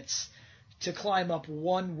 minutes to climb up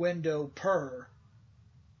one window per.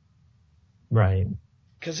 Right.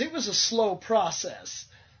 Because it was a slow process.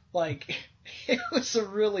 Like, it was a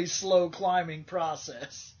really slow climbing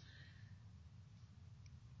process.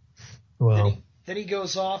 Well, then he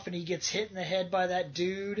goes off and he gets hit in the head by that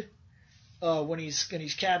dude when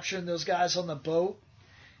he's capturing those guys on the boat,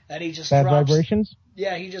 and he just Bad drops vibrations.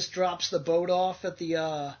 Yeah, he just drops the boat off at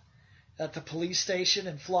the police station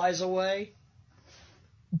and flies away.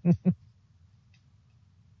 And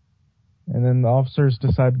then the officers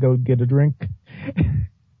decide to go get a drink.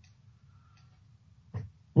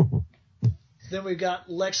 Then we've got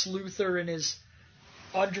Lex Luthor in his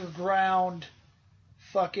underground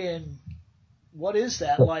fucking, what is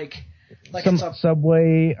that? Like Some it's a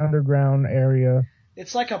subway underground area.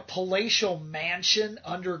 It's like a palatial mansion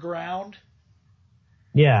underground.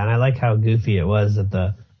 yeah, and I like how goofy it was that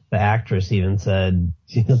the actress even said,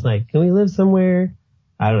 she was like, can we live somewhere?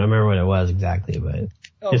 I don't remember what it was exactly, but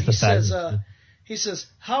just he says,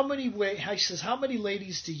 how many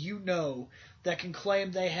ladies do you know that can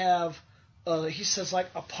claim they have, he says, like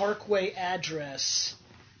a Parkway address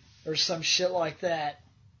or some shit like that.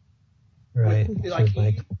 Right.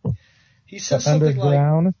 He says something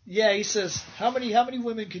underground. like, yeah, he says, how many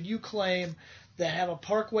women can you claim that have a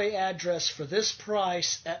Parkway address for this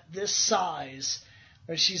price at this size?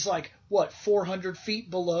 And she's like, what, 400 feet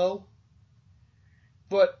below?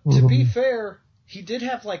 But to be fair, he did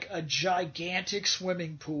have like a gigantic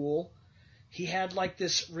swimming pool. He had like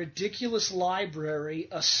this ridiculous library,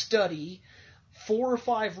 a study, 4 or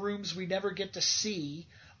 5 rooms we never get to see,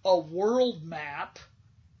 a world map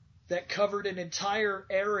that covered an entire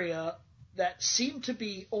area that seemed to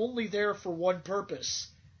be only there for one purpose,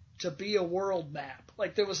 to be a world map.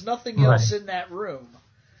 Like there was nothing else in that room.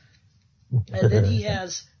 And then he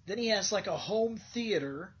has like a home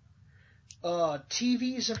theater,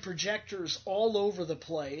 TVs and projectors all over the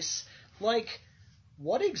place. Like,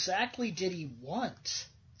 what exactly did he want?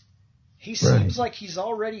 He seems like he's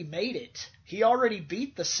already made it. He already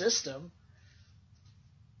beat the system.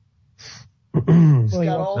 He's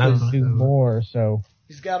got all this, do more, so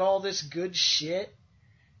he's got all this good shit,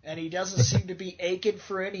 and he doesn't seem to be aching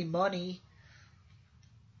for any money.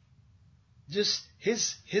 Just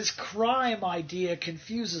his crime idea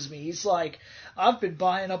confuses me. He's like, I've been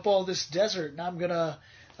buying up all this desert, and I'm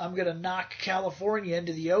gonna knock California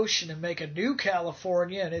into the ocean and make a new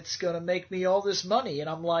California, and it's gonna make me all this money. And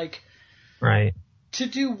I'm like, right. To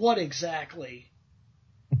do what exactly?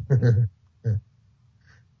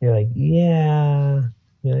 You're like, yeah.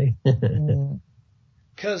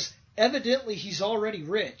 Because evidently he's already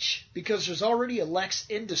rich, because there's already a Lex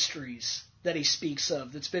Industries that he speaks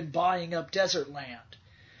of that's been buying up desert land.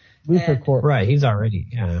 Luthor Corp. Right, he's already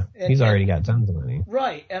got tons of money.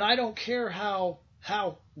 Right, and I don't care how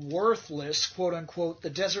worthless, quote unquote, the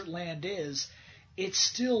desert land is, it's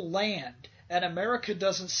still land. And America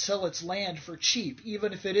doesn't sell its land for cheap,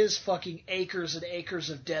 even if it is fucking acres and acres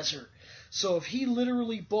of desert. So if he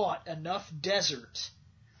literally bought enough desert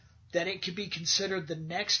that it could be considered the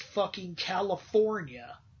next fucking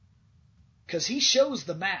California, because he shows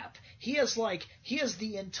the map. He has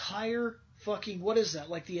the entire fucking, what is that?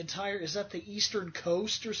 Like is that the eastern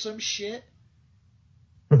coast or some shit?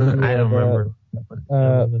 I don't remember.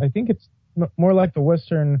 I think it's more like the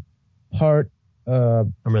western part,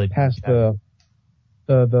 I'm really past the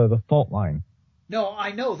fault line. No,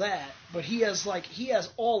 I know that, but he has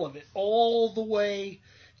all of it, all the way.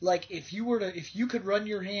 Like if you could run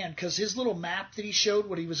your hand, because his little map that he showed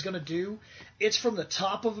what he was going to do, it's from the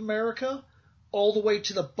top of America all the way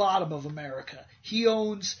to the bottom of America. He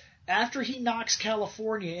owns, after he knocks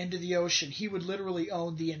California into the ocean, he would literally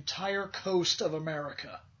own the entire coast of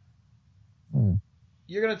America.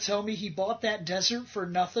 You're going to tell me he bought that desert for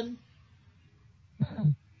nothing?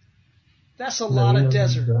 That's a lot of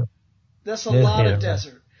desert. That's a lot of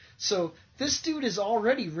desert. So this dude is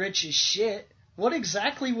already rich as shit. What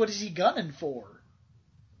is he gunning for?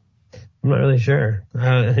 I'm not really sure.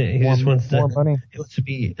 He just wants more money. He wants to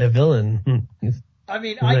be a villain. I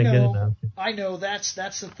mean, I know that's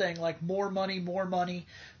the thing. Like more money.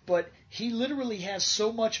 But he literally has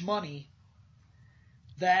so much money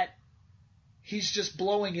that he's just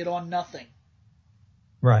blowing it on nothing.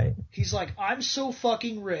 Right. He's like, I'm so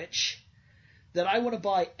fucking rich that I want to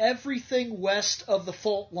buy everything west of the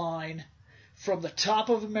fault line, from the top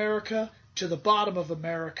of America to the bottom of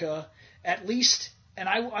America, at least, and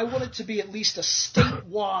I want it to be at least a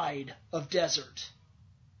statewide of desert.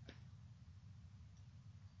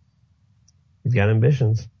 He's got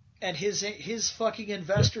ambitions. And his fucking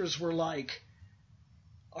investors were like,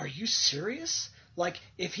 "Are you serious? Like,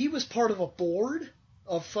 if he was part of a board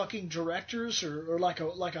of fucking directors or like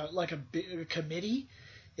a committee,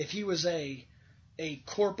 if he was a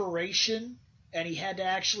corporation and he had to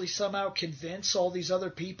actually somehow convince all these other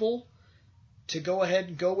people to go ahead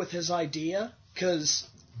and go with his idea, because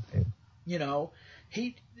you know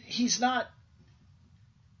he's not.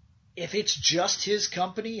 If it's just his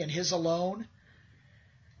company and his alone,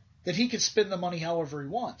 then he can spend the money however he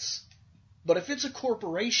wants. But if it's a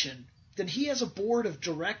corporation, then he has a board of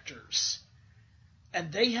directors,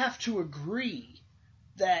 and they have to agree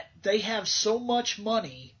that they have so much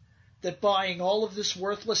money that buying all of this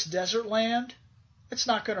worthless desert land, it's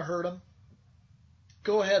not going to hurt them.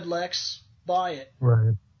 Go ahead, Lex, buy it.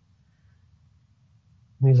 Right.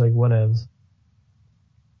 He's like, whatevs.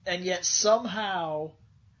 And yet somehow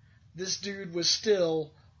this dude was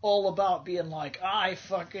still all about being like, I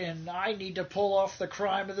need to pull off the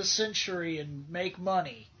crime of the century and make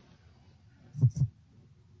money.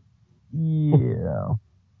 Yeah.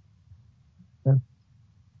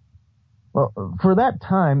 Well, for that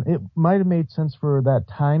time, it might have made sense for that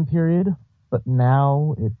time period, but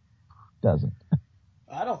now it doesn't.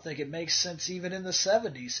 I don't think it makes sense even in the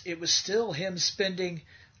 70s. It was still him spending,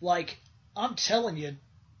 like, I'm telling you,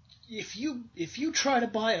 if you try to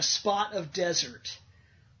buy a spot of desert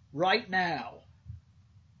right now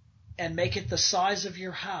and make it the size of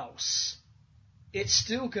your house, it's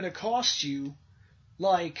still going to cost you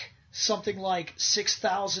like something like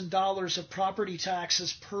 $6,000 of property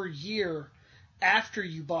taxes per year after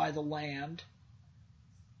you buy the land,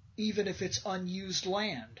 even if it's unused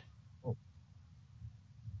land.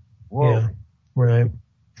 Whoa. Yeah, right.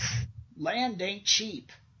 Land ain't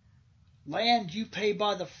cheap. Land you pay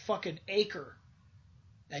by the fucking acre,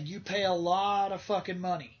 and you pay a lot of fucking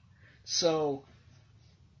money. So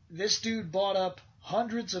this dude bought up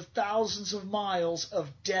hundreds of thousands of miles of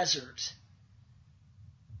desert,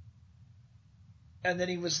 and then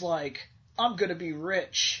he was like, I'm going to be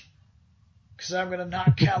rich because I'm going to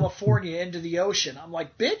knock California into the ocean. I'm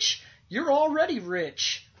like, bitch, you're already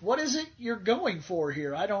rich. What is it you're going for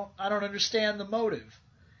here? I don't understand the motive.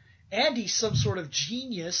 And he's some sort of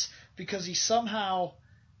genius because he somehow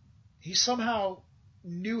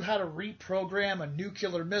knew how to reprogram a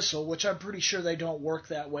nuclear missile, which I'm pretty sure they don't work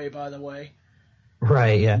that way, by the way.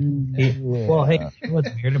 Right, yeah. Well, hey, what's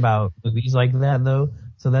weird about movies like that, though?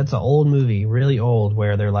 So that's an old movie, really old,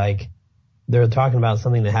 where they're talking about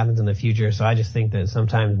something that happens in the future. So I just think that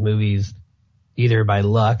sometimes movies, either by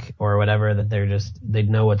luck or whatever, that they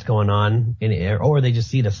know what's going on, or they just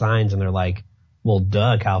see the signs and they're like, well,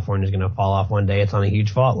 duh, California's going to fall off one day. It's on a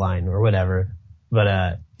huge fault line or whatever.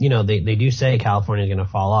 But, they do say California's going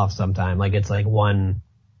to fall off sometime. Like it's like one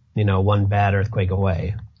bad earthquake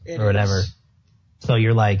away or whatever. Is. So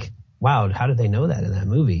you're like, wow, how did they know that in that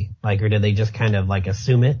movie? Like, or did they just kind of like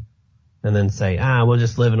assume it and then say, we'll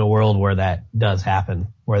just live in a world where that does happen,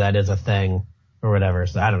 where that is a thing or whatever.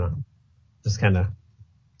 So I don't know. Just kind of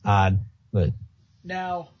odd, but.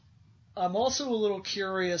 Now, I'm also a little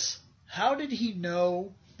curious. How did he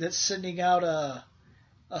know that sending out a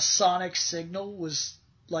sonic signal was,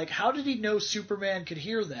 like, how did he know Superman could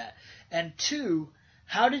hear that? And two,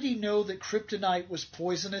 how did he know that kryptonite was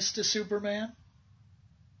poisonous to Superman?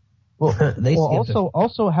 Well,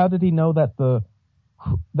 also, how did he know that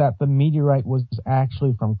the meteorite was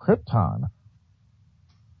actually from Krypton?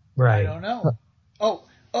 Right. I don't know.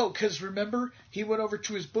 Because remember, he went over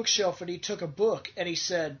to his bookshelf and he took a book and he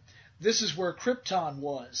said, "This is where Krypton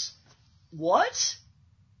was." What?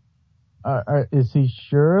 Is he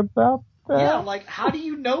sure about that? Yeah, like, how do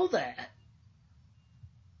you know that?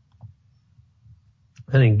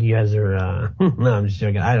 I think you guys are, no, I'm just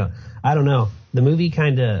joking. I don't know. The movie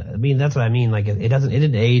that's what I mean. Like, it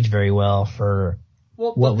didn't age very well for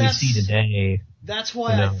what we see today. That's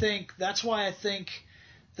why I think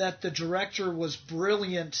that the director was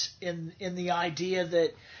brilliant in the idea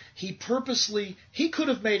that he could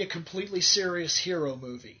have made a completely serious hero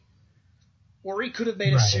movie. Or he could have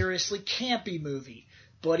made a seriously campy movie,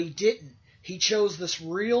 but he didn't. He chose this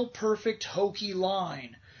real perfect hokey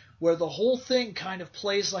line where the whole thing kind of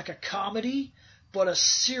plays like a comedy, but a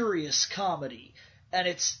serious comedy. And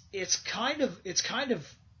it's kind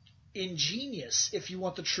of ingenious if you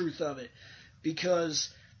want the truth of it,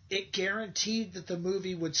 because it guaranteed that the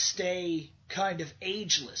movie would stay kind of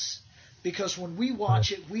ageless. Because when we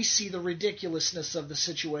watch it, we see the ridiculousness of the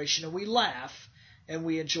situation and we laugh and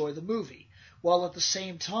we enjoy the movie. While at the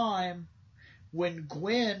same time, when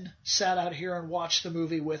Gwen sat out here and watched the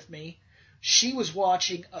movie with me, she was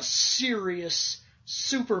watching a serious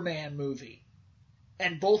Superman movie.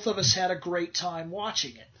 and both of us had a great time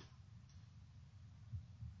watching it.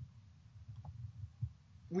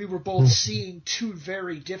 We were both seeing two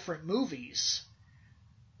very different movies,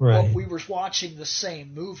 Right. but we were watching the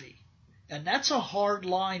same movie. And that's a hard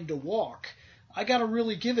line to walk. I got to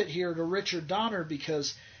really give it here to Richard Donner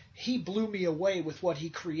because he blew me away with what he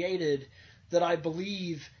created that I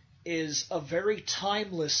believe is a very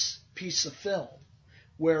timeless piece of film,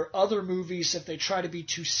 where other movies, if they try to be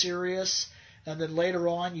too serious and then later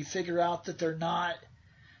on you figure out that they're not,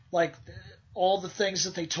 like all the things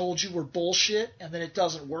that they told you were bullshit and then it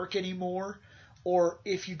doesn't work anymore, or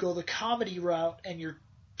if you go the comedy route and you're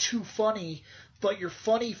too funny, but you're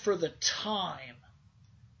funny for the time,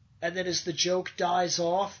 and then as the joke dies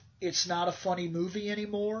off, it's not a funny movie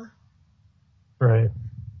anymore. Right.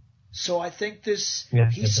 So I think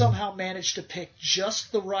he somehow managed to pick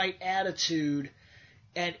just the right attitude,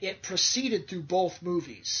 and it proceeded through both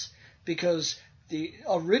movies, because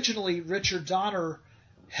originally Richard Donner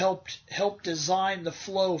helped design the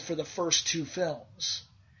flow for the first two films.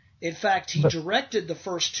 In fact, he directed the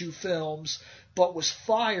first two films, but was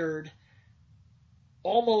fired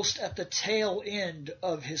almost at the tail end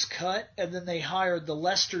of his cut, and then they hired the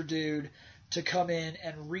Lester dude to come in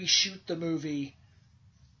and reshoot the movie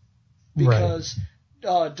because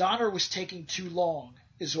Donner was taking too long,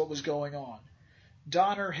 is what was going on.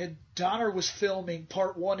 Donner was filming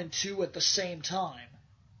part 1 and 2 at the same time,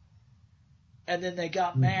 and then they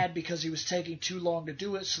got mad because he was taking too long to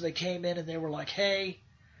do it, so they came in and they were like, hey,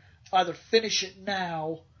 either finish it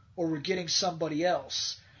now or we're getting somebody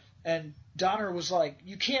else. And Donner was like,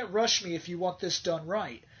 you can't rush me if you want this done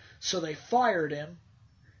right. So they fired him,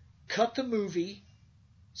 cut the movie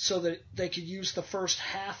so that they could use the first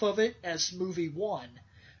half of it as movie 1,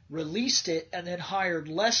 released it, and then hired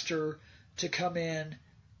Lester to come in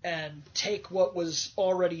and take what was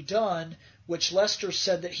already done, which Lester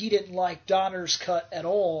said that he didn't like Donner's cut at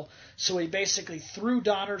all, so he basically threw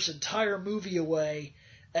Donner's entire movie away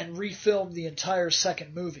and refilmed the entire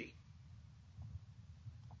second movie.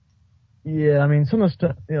 Yeah, I mean, some of the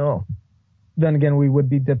stuff, then again, we would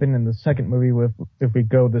be dipping in the second movie if we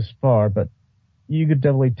go this far, but you could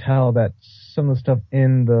definitely tell that some of the stuff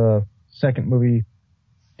in the second movie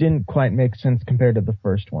didn't quite make sense compared to the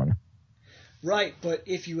first one. Right, but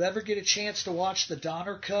if you ever get a chance to watch the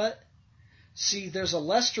Donner cut, see, there's a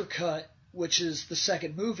Lester cut, which is the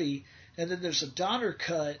second movie, and then there's a Donner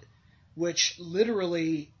cut, which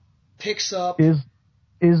literally picks up...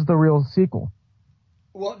 Is the real sequel.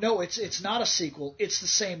 Well, no, it's not a sequel. It's the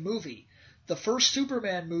same movie. The first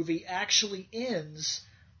Superman movie actually ends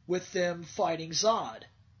with them fighting Zod.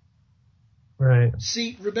 Right.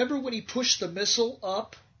 See, remember when he pushed the missile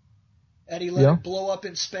up and he let it blow up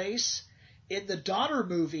in space? In the Donner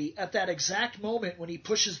movie, at that exact moment when he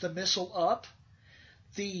pushes the missile up,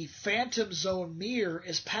 the Phantom Zone mirror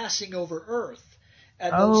is passing over Earth,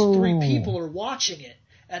 and those three people are watching it,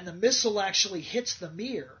 and the missile actually hits the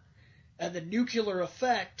mirror. And the nuclear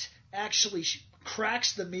effect actually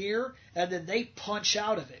cracks the mirror, and then they punch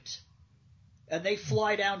out of it. And they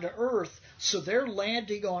fly down to Earth, so they're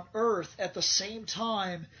landing on Earth at the same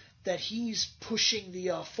time that he's pushing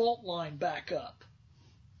the fault line back up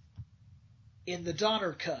in the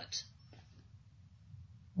Donner cut.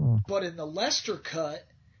 But in the Lester cut,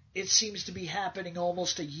 it seems to be happening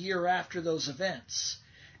almost a year after those events.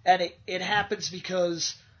 And it happens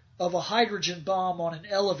because of a hydrogen bomb on an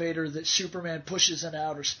elevator that Superman pushes into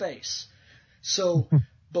outer space. So,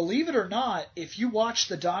 believe it or not, if you watch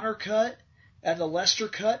the Donner cut and the Lester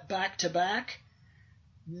cut back to back,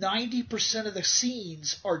 90% of the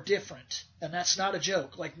scenes are different. And that's not a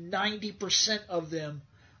joke. Like 90% of them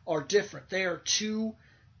are different. They are two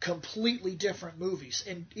completely different movies,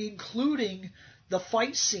 and including the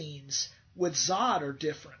fight scenes with Zod are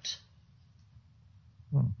different.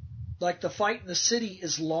 Like the fight in the city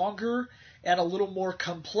is longer and a little more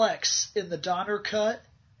complex in the Donner cut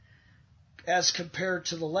as compared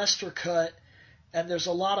to the Lester cut, and there's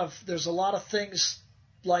a lot of things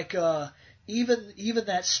like even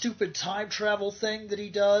that stupid time travel thing that he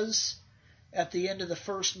does at the end of the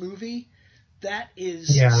first movie. That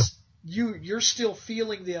is you're still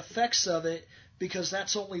feeling the effects of it because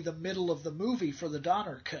that's only the middle of the movie for the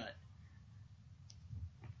Donner cut.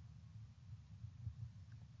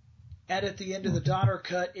 And at the end of the Donner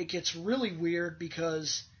cut, it gets really weird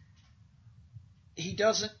because he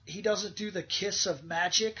doesn't do the kiss of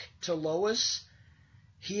magic to Lois.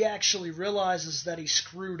 He actually realizes that he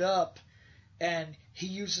screwed up, and he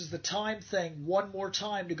uses the time thing one more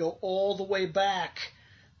time to go all the way back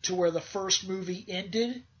to where the first movie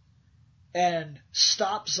ended and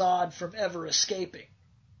stop Zod from ever escaping.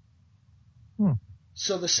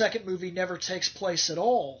 So the second movie never takes place at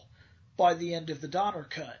all by the end of the Donner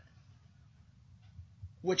cut.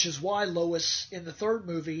 Which is why Lois in the third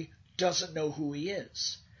movie doesn't know who he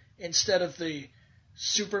is. Instead of the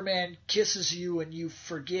Superman kisses you and you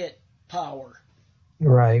forget power.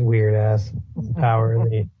 Right, weird ass power.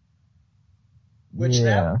 Which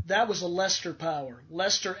that was a Lester power.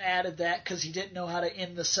 Lester added that because he didn't know how to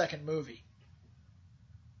end the second movie.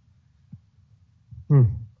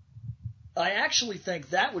 I actually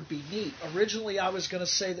think that would be neat. Originally, I was going to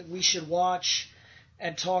say that we should watch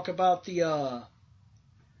and talk about the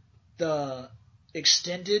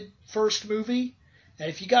extended first movie. And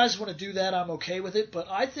if you guys want to do that, I'm okay with it. But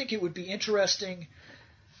I think it would be interesting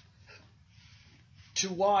to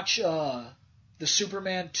watch the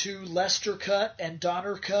Superman 2 Lester cut and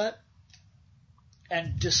Donner cut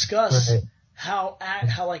and discuss how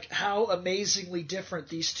amazingly different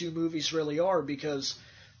these two movies really are, because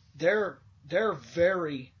they're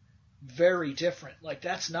very, very different. Like,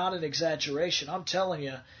 that's not an exaggeration. I'm telling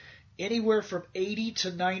you, anywhere from 80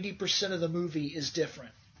 to 90% of the movie is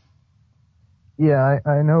different. Yeah,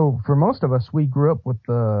 I know for most of us, we grew up with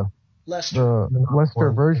the Lester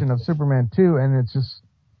version of Superman 2, and it's just,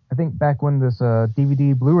 I think back when this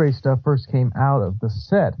DVD Blu-ray stuff first came out of the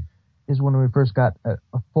set is when we first got a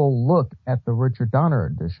full look at the Richard Donner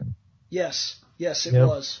edition. Yes, it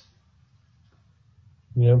was.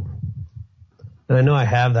 Yep. And I know I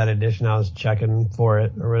have that edition. I was checking for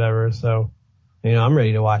it or whatever, so, I'm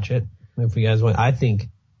ready to watch it. If you guys want, I think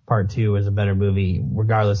part 2 is a better movie,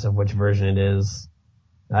 regardless of which version it is.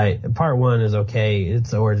 Part 1 is okay.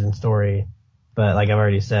 It's the origin story, but like I've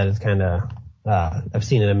already said, it's kind of, I've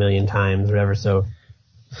seen it a million times or whatever, so,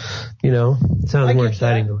 it sounds more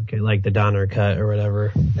exciting to look at like the Donner cut or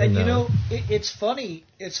whatever. And it's funny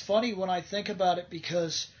when I think about it,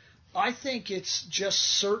 because I think it's just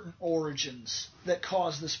certain origins that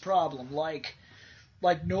cause this problem. Like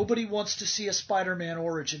nobody wants to see a Spider-Man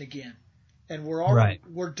origin again. And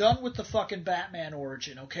we're done with the fucking Batman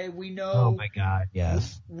origin, okay? We know. Oh my God,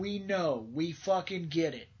 yes. We know. We fucking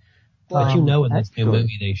get it. But in this new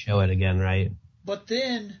movie they show it again, right? But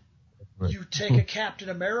then you take a Captain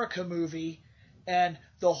America movie, and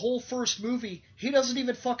the whole first movie, he doesn't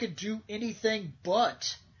even fucking do anything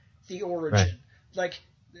but the origin. Right. Like,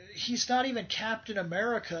 he's not even Captain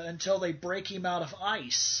America until they break him out of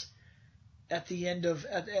ice at the end of,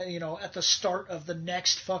 at the start of the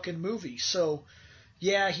next fucking movie. So,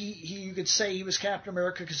 yeah, you could say he was Captain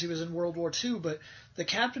America because he was in World War II, but the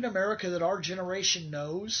Captain America that our generation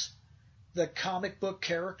knows, the comic book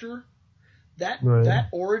character, that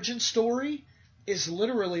origin story is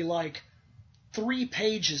literally like 3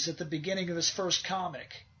 pages at the beginning of his first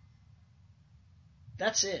comic.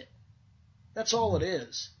 That's it. That's all it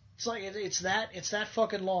is. It's like it's that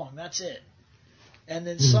fucking long. That's it. And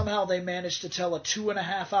then somehow they managed to tell a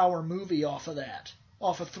 2.5-hour movie off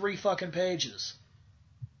of 3 fucking pages.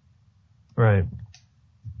 Right.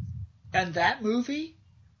 And that movie,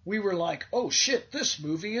 we were like, oh shit, this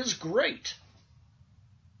movie is great.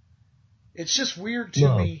 It's just weird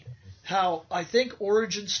to me how I think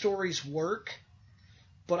origin stories work,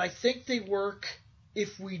 but I think they work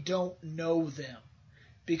if we don't know them.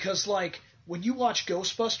 Because, like, when you watch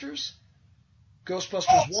Ghostbusters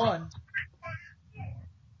 1,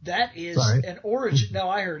 that is an origin. No,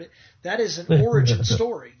 I heard it. That is an origin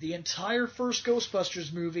story. The entire first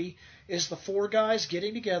Ghostbusters movie is the 4 guys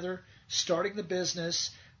getting together, starting the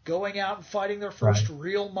business, going out and fighting their first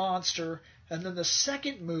real monster, and then the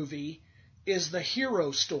second movie is the hero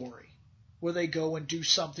story, where they go and do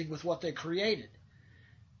something with what they created.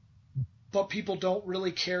 But people don't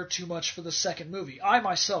really care too much for the second movie. I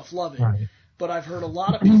myself love it, but I've heard a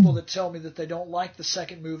lot of people that tell me that they don't like the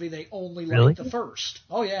second movie, they only like the first.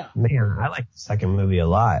 Oh, yeah. Man, I like the second movie a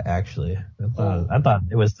lot, actually. I thought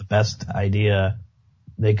it was the best idea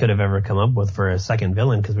they could have ever come up with for a second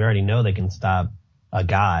villain, because we already know they can stop a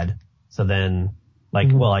god. So then, I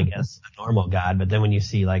guess a normal god, but then when you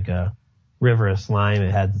see like a river of slime,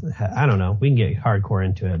 it had, I don't know, we can get hardcore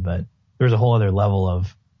into it, but there's a whole other level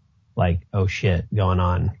of like, oh shit going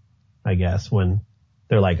on, I guess, when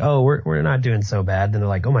they're like, oh, we're not doing so bad. Then they're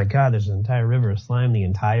like, oh my God, there's an entire river of slime the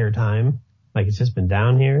entire time. Like, it's just been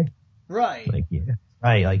down here. Right. Like, yeah.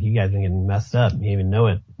 Right. Like, you guys been getting messed up. You didn't even know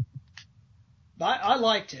it. I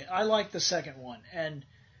liked it. I liked the second one. And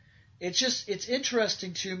it's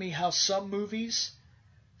interesting to me how some movies,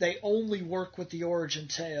 they only work with the origin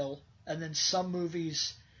tale, and then some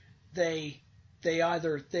movies, they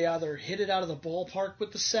either hit it out of the ballpark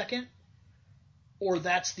with the second, or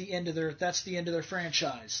that's the end of their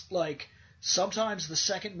franchise. Like sometimes the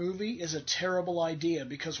second movie is a terrible idea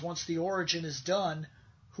because once the origin is done,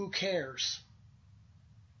 who cares?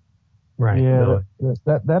 Right. Yeah, No.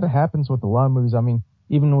 that happens with a lot of movies. I mean,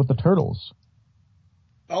 even with the Turtles.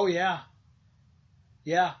 Oh yeah,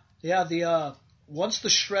 yeah. The once the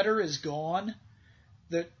Shredder is gone,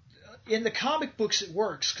 in the comic books it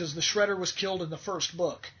works because the Shredder was killed in the first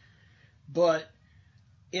book, but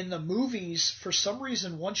in the movies, for some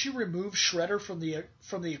reason, once you remove Shredder from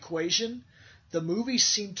the equation, the movies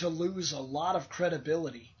seem to lose a lot of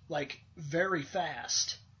credibility, like very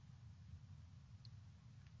fast.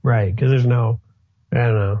 Right, because there's no, I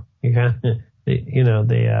don't know. You kind of,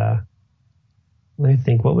 let me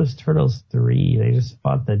think. What was Turtles 3? They just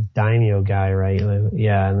fought the Daimyo guy, right?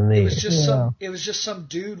 Yeah, and then It was just some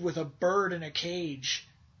dude with a bird in a cage.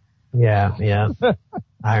 Yeah.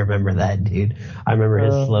 I remember that, dude. I remember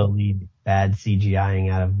his slowly bad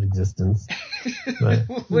CGIing out of existence. But,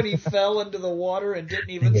 when he fell into the water and didn't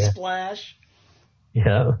even splash.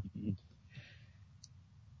 Yeah.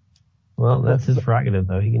 Well, that's his prerogative,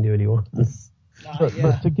 though. He can do what he wants.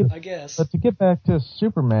 I guess. But to get back to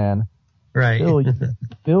Superman, right?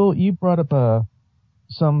 Bill, you brought up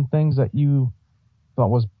some things that you thought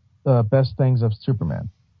was the best things of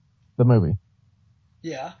Superman, the movie.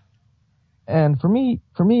 Yeah. And for me,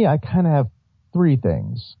 I kind of have three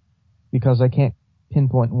things because I can't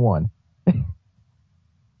pinpoint one.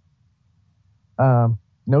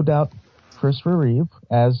 No doubt, Christopher Reeve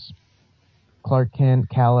as Clark Kent,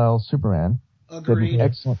 Kal-El, Superman Agreed. did an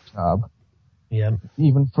excellent job. Yeah.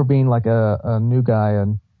 Even for being like a new guy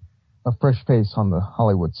and a fresh face on the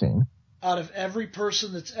Hollywood scene. Out of every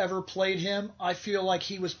person that's ever played him, I feel like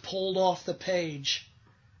he was pulled off the page.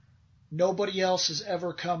 Nobody else has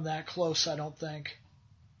ever come that close, I don't think.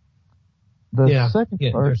 Second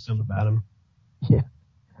part, there's something about him. Yeah.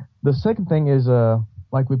 The second thing is,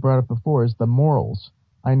 like we brought up before, is the morals.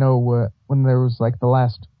 I know when there was like the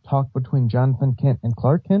last talk between Jonathan Kent and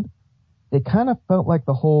Clark Kent, it kind of felt like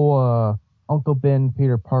the whole Uncle Ben,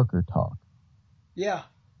 Peter Parker talk. Yeah,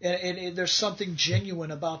 and there's something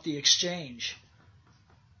genuine about the exchange.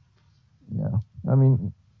 Yeah, I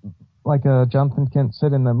mean, like Jonathan Kent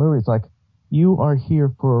said in the movie, it's like, you are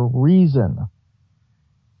here for a reason.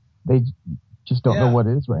 They just don't know what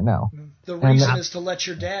it is right now. The reason is to let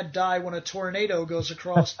your dad die when a tornado goes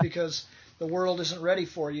across because the world isn't ready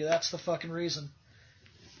for you. That's the fucking reason.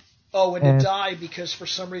 Oh, and to die because for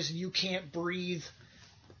some reason you can't breathe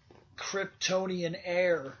Kryptonian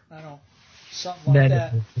air. I don't know, something like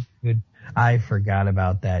that. Good. I forgot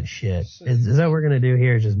about that shit. Is that what we're going to do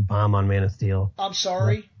here? Just bomb on Man of Steel? I'm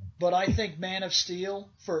sorry, but I think Man of Steel,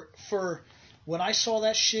 for when I saw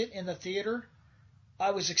that shit in the theater,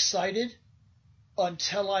 I was excited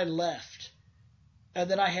until I left. And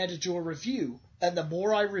then I had to do a review. And the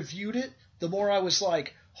more I reviewed it, the more I was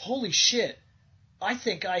like, holy shit, I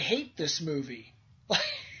think I hate this movie.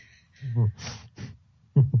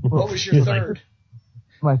 What was your third?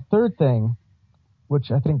 My third thing,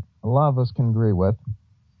 which I think a lot of us can agree with,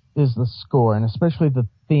 is the score, and especially the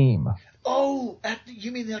theme. Oh,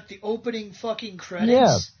 you mean like the opening fucking credits?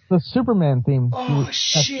 Yeah, the Superman theme. Oh,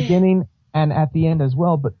 shit. At the beginning and at the end as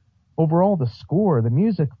well, but overall the score, the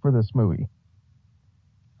music for this movie.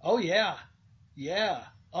 Oh, yeah. Yeah.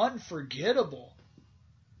 Unforgettable.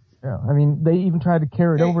 Yeah, I mean, they even tried to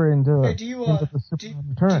carry it over into the Superman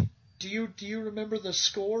Return. Do you remember the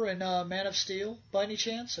score in Man of Steel by any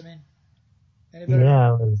chance? I mean, anybody?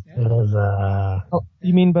 Yeah, it was Oh,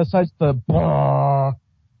 you mean besides the? Oh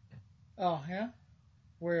yeah,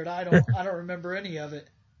 weird. I don't remember any of it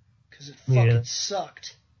because it fucking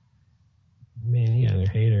sucked. Man, yeah, they're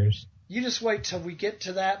haters. You just wait till we get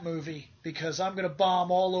to that movie because I'm gonna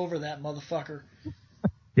bomb all over that motherfucker.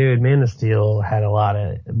 Dude, Man of Steel had a lot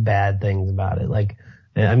of bad things about it. Like,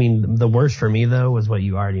 I mean, the worst for me though was what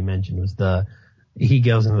you already mentioned was he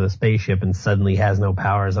goes into the spaceship and suddenly has no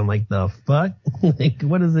powers. I'm like, the fuck? Like,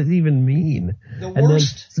 what does it even mean? The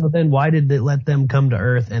worst. So then why did it let them come to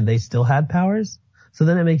Earth and they still had powers? So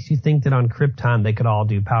then it makes you think that on Krypton they could all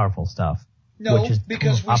do powerful stuff. No,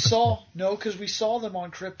 because we saw them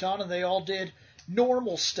on Krypton and they all did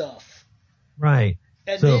normal stuff. Right.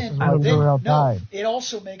 And so, it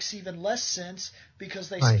also makes even less sense because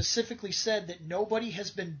they specifically said that nobody has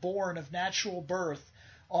been born of natural birth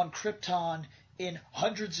on Krypton in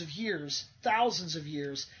hundreds of years, thousands of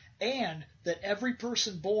years, and that every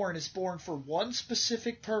person born is born for one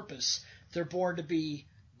specific purpose. They're born to be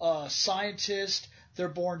a scientist, they're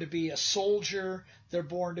born to be a soldier, they're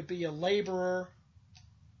born to be a laborer.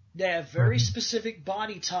 They have very specific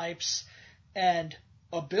body types and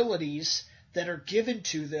abilities that are given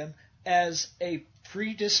to them as a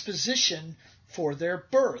predisposition for their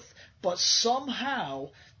birth. But somehow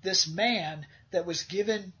this man that was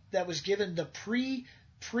given the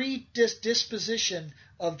predisposition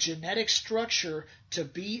of genetic structure to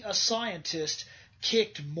be a scientist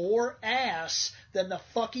kicked more ass than the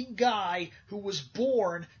fucking guy who was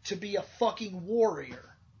born to be a fucking warrior.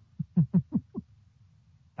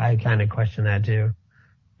 I kind of question that too.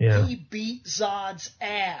 Yeah. He beat Zod's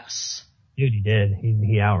ass. Dude, he did.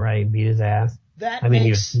 He outright beat his ass. That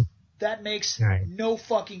makes right. no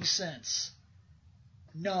fucking sense.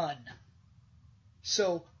 None.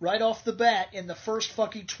 So, right off the bat, in the first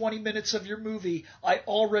fucking 20 minutes of your movie, I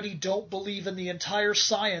already don't believe in the entire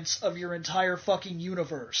science of your entire fucking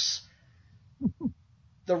universe.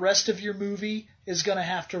 The rest of your movie is gonna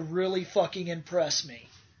have to really fucking impress me.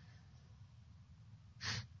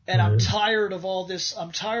 And I'm tired of all this.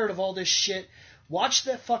 I'm tired of all this shit. Watch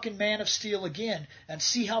that fucking Man of Steel again and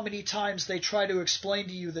see how many times they try to explain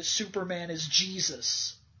to you that Superman is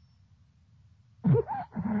Jesus.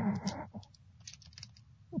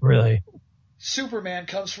 Really? Superman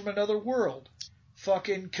comes from another world.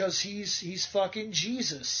 Fucking, cause he's fucking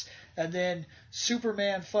Jesus. And then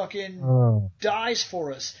Superman fucking dies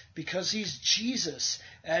for us because he's Jesus.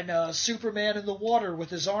 And Superman in the water with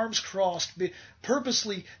his arms crossed.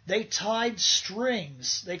 Purposely, they tied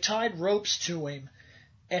ropes to him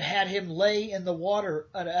and had him lay in the water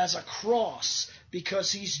as a cross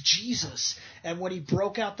because he's Jesus. And when he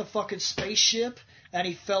broke out the fucking spaceship and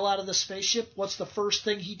he fell out of the spaceship, what's the first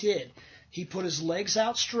thing he did? He put his legs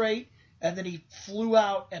out straight, and then he flew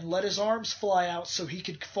out and let his arms fly out so he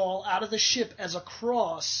could fall out of the ship as a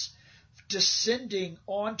cross, descending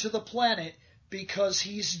onto the planet because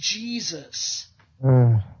he's Jesus.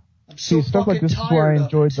 I'm so stuff like fucking this is tired why I of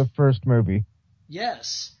enjoyed it. the first movie.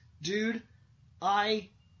 Yes, dude, I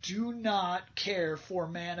do not care for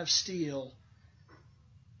Man of Steel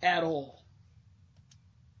at all.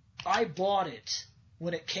 I bought it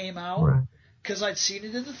when it came out because I'd seen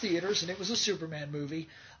it in the theaters and it was a Superman movie.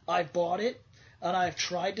 I bought it and I've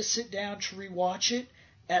tried to sit down to rewatch it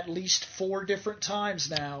at least 4 different times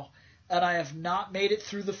now, and I have not made it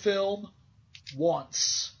through the film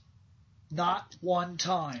once. Not one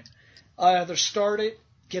time. I either start it,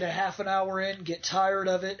 get a half an hour in, get tired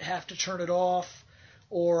of it, have to turn it off,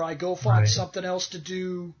 or I go find something else to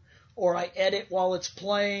do, or I edit while it's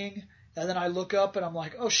playing, and then I look up and I'm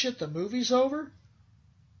like, oh shit, the movie's over?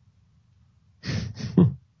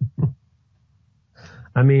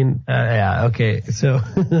 I mean, yeah, okay. So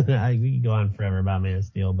we can go on forever about Man of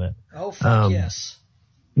Steel, but oh fuck yes.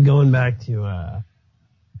 Going back to I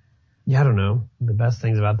don't know, the best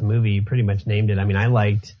things about the movie, you pretty much named it. I mean, I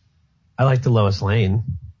liked the Lois Lane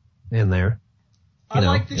in there. I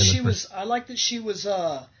like that she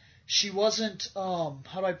wasn't how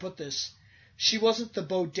do I put this? She wasn't the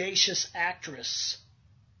bodacious actress.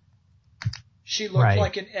 She looked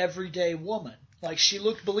like an everyday woman. Like, she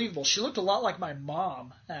looked believable. She looked a lot like my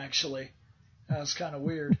mom, actually. That was kind of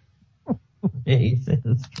weird. It's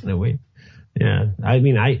kind of weird. Yeah. I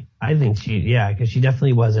mean, I think because she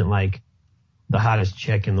definitely wasn't like the hottest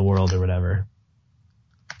chick in the world or whatever.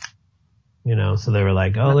 You know, so they were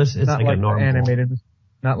like, oh, it's like a normal.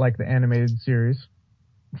 Not like the animated series.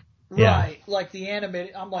 Right. Like the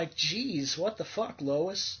animated. I'm like, geez, what the fuck,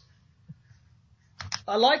 Lois?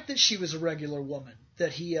 I like that she was a regular woman.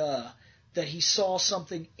 That he saw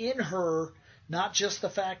something in her, not just the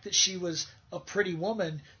fact that she was a pretty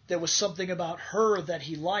woman. There was something about her that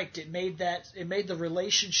he liked. It made the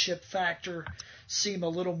relationship factor seem a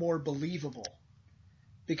little more believable.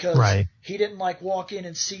 Because he didn't like walk in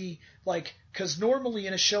and see, like, because normally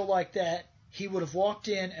in a show like that, he would have walked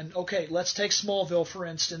in and, okay, let's take Smallville for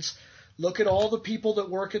instance. Look at all the people that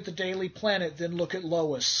work at the Daily Planet, then look at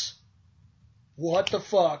Lois. What the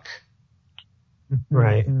fuck?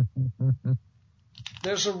 Right.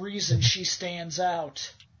 There's a reason she stands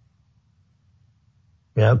out.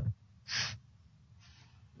 Yep.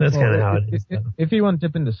 That's kind of how it is. If you want to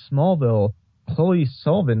dip into Smallville, Chloe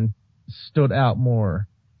Sullivan stood out more.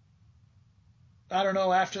 I don't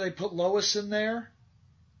know, after they put Lois in there?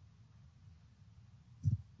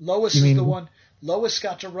 Lois is the one. Lois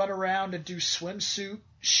got to run around and do swimsuit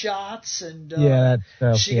shots, and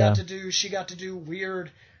she got to do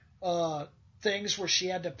weird things where she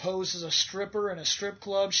had to pose as a stripper in a strip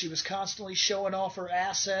club. She was constantly showing off her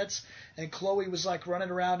assets, and Chloe was like running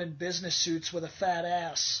around in business suits with a fat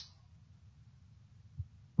ass.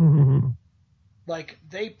 Mm-hmm. Like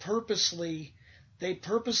they purposely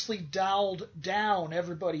dialed down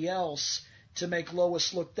everybody else to make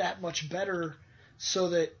Lois look that much better, so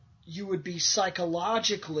that you would be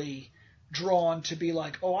psychologically drawn to be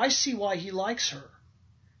like, oh, I see why he likes her.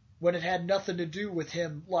 when it had nothing to do with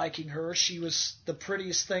him liking her. She was the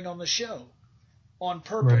prettiest thing on the show on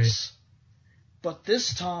purpose. Right. But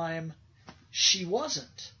this time, she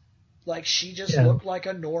wasn't. Like, she just looked like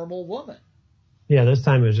a normal woman. Yeah, this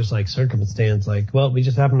time it was just like circumstance. Like, well, we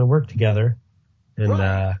just happened to work together. And,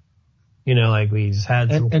 right. Like we just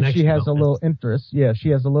had some connection. And she has a little interest. Yeah, she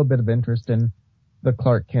has a little bit of interest in the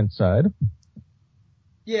Clark Kent side.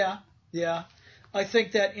 Yeah. I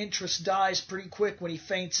think that interest dies pretty quick when he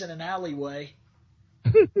faints in an alleyway.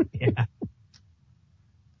 Yeah.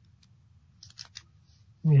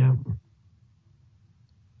 Yeah.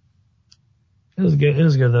 It was good. It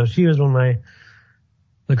was good though. She was one of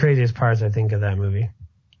the craziest parts, I think, of that movie.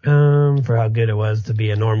 For how good it was to be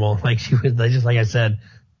a normal, like she was, just like I said,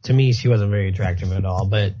 to me, she wasn't very attractive at all,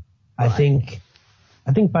 but right.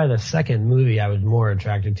 I think by the second movie I was more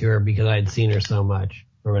attracted to her because I had seen her so much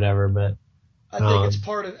or whatever, but. I think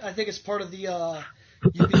it's part of the,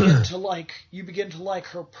 you begin to like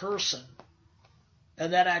her person.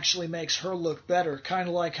 And that actually makes her look better. Kind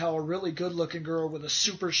of like how a really good looking girl with a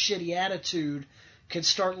super shitty attitude can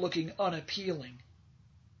start looking unappealing.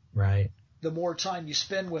 Right. The more time you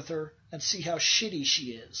spend with her and see how shitty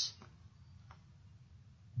she is.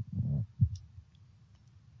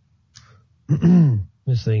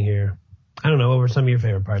 This thing here. I don't know. What were some of your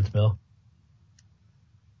favorite parts, Bill?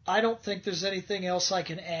 I don't think there's anything else I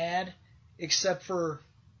can add except for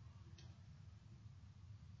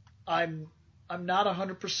I'm not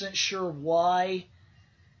 100% sure why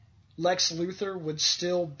Lex Luthor would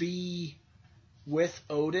still be with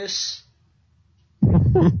Otis.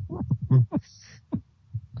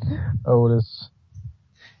 Otis.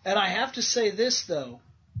 And I have to say this, though.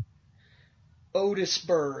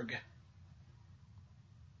 Otisburg.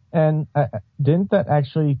 And didn't that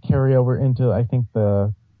actually carry over into, I think,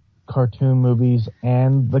 the cartoon movies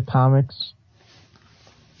and the comics?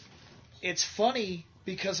 It's funny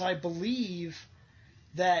because I believe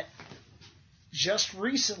that just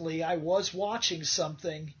recently I was watching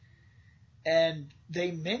something and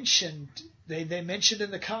they mentioned in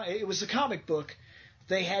it was a comic book,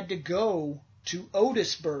 they had to go to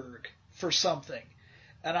Otisburg for something.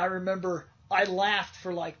 And I remember I laughed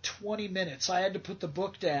for like 20 minutes. I had to put the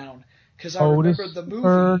book down because I remembered the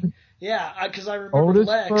movie. Yeah, because I remember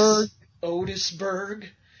Lex. Otisburg.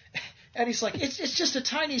 And he's like, it's just a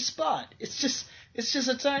tiny spot. It's just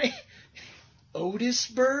a tiny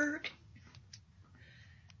Otisburg.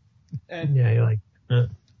 And yeah, you're like,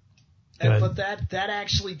 but that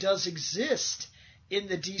actually does exist in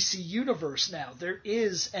the DC universe now. There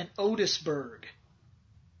is an Otisburg.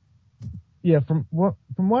 Yeah, from what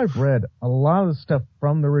I've read, a lot of the stuff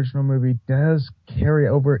from the original movie does carry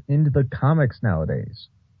over into the comics nowadays.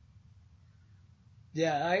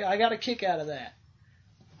 Yeah, I got a kick out of that.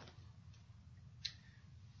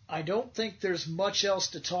 I don't think there's much else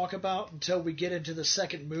to talk about until we get into the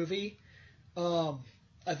second movie.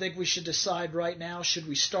 I think we should decide right now, should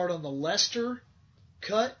we start on the Lester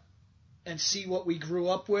cut and see what we grew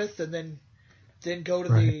up with and then go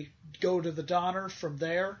to the Donner from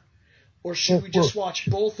there? Or should we just watch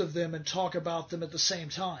both of them and talk about them at the same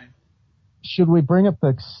time? Should we bring up the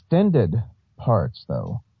extended parts,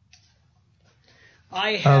 though?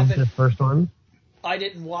 I haven't. The first one? I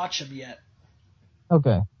didn't watch them yet.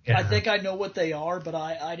 Okay. Yeah. I think I know what they are, but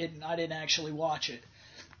I didn't actually watch it.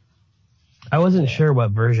 I wasn't sure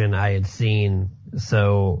what version I had seen,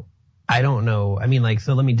 so I don't know. I mean,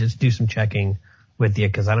 so let me just do some checking with you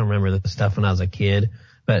because I don't remember the stuff when I was a kid.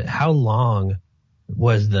 But how long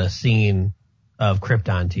was the scene of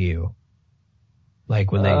Krypton to you?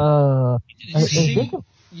 Like when they...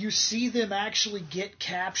 You see them actually get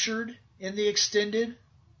captured in the extended,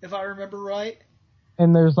 if I remember right.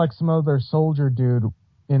 And there's some other soldier dude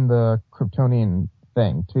in the Kryptonian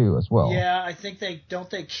thing too, as well. Yeah, I think they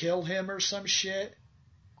kill him or some shit.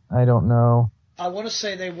 I don't know. I want to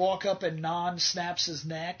say they walk up and Non snaps his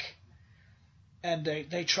neck, and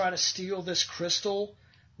they try to steal this crystal,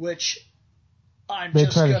 which they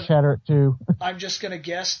try to shatter it too. I'm just gonna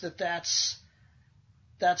guess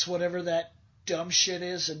that's whatever that dumb shit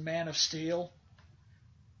is in Man of Steel,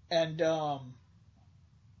 and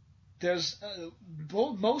there's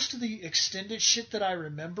most of the extended shit that I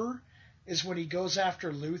remember is when he goes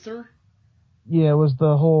after Luthor. Yeah, it was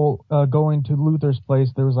the whole going to Luthor's place.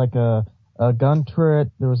 There was a gun turret.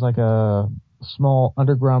 There was a small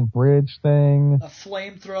underground bridge thing. A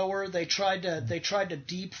flamethrower. They tried to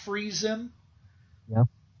deep freeze him. Yeah.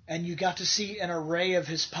 And you got to see an array of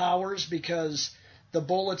his powers because the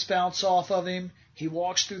bullets bounce off of him. He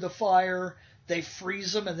walks through the fire. They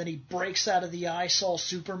freeze him, and then he breaks out of the ice all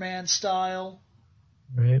Superman style.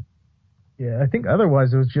 Right. Yeah, I think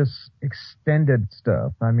otherwise it was just extended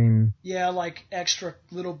stuff. I mean, Yeah, like extra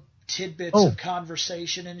little tidbits of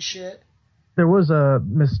conversation and shit. there was a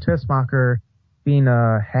Miss Tessmacher being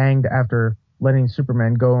hanged after letting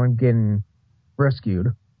Superman go and getting rescued.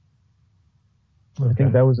 Okay. I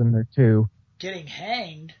think that was in there too. Getting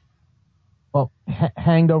hanged? Well,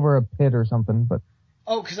 hanged over a pit or something, but.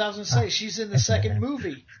 Oh, because I was gonna say she's in the second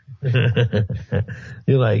movie.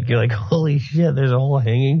 You're like, holy shit! There's a whole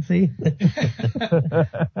hanging scene.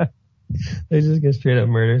 They just get straight up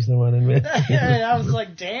murder someone in mid. I was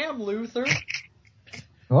like, damn, Luther.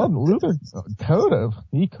 Well, Luther could have.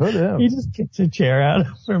 He could have. He just gets a chair out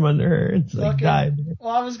from under her. It's like, died.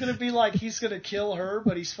 Well, I was gonna be like, he's gonna kill her,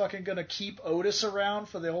 but he's fucking gonna keep Otis around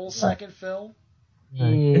for the whole second film.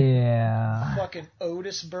 Yeah. Fucking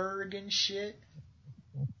Otisburg and shit.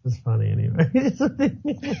 It's funny anyway.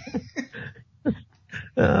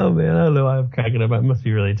 Oh man, I don't know why I'm cracking up. I must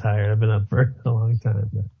be really tired. I've been up for a long time.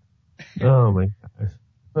 But, oh my gosh.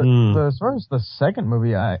 But as far as the second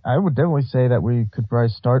movie, I would definitely say that we could probably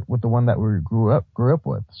start with the one that we grew up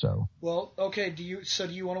with. So. Well, okay. Do you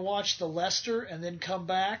want to watch the Lester and then come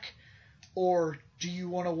back, or do you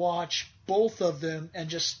want to watch both of them and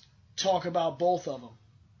just talk about both of them?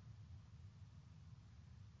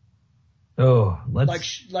 Oh,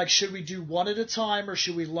 let's like should we do one at a time, or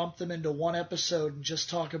should we lump them into one episode and just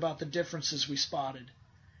talk about the differences we spotted?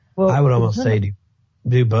 Well, I would almost say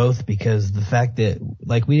do both, because the fact that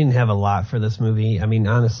we didn't have a lot for this movie. I mean,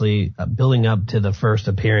 honestly, building up to the first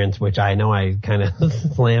appearance, which I know I kind of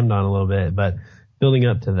slammed on a little bit, but building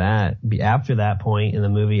up to that, after that point in the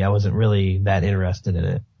movie, I wasn't really that interested in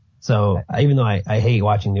it. So even though I hate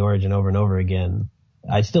watching the origin over and over again,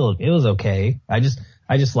 it was okay. I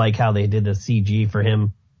just like how they did the CG for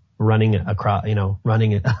him running across,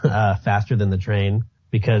 running faster than the train,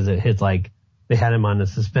 because it hits they had him on the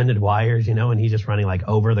suspended wires, and he's just running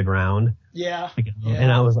over the ground. Yeah. And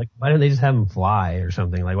I was like, why didn't they just have him fly or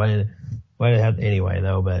something? Why did they have, anyway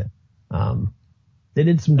though, but, they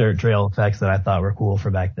did some dirt trail effects that I thought were cool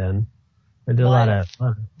for back then. They did a lot of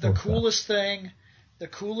the coolest thing, the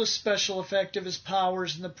coolest special effect of his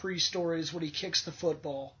powers in the pre-story is when he kicks the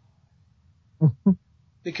football.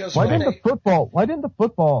 Because why didn't the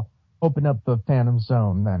football open up the Phantom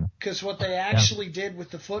Zone then? Because what they actually did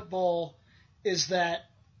with the football is that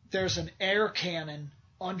there's an air cannon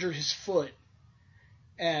under his foot,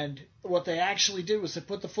 and what they actually did was they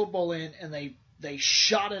put the football in and they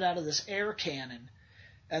shot it out of this air cannon,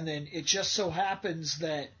 and then it just so happens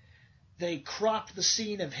that they cropped the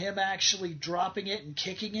scene of him actually dropping it and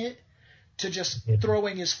kicking it to just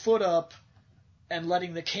throwing his foot up and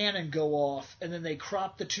letting the cannon go off, and then they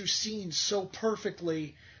cropped the two scenes so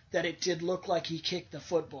perfectly that it did look like he kicked the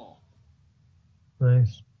football.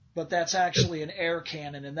 Nice. But that's actually an air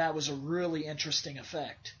cannon, and that was a really interesting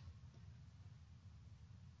effect.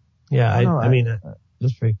 Yeah, I mean,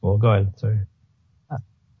 that's pretty cool. Go ahead, sorry.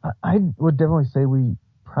 I would definitely say we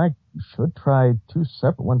probably should try two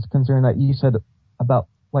separate ones, considering that you said about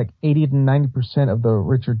 80 to 90% of the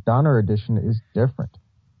Richard Donner edition is different.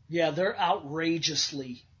 Yeah, they're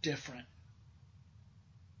outrageously different.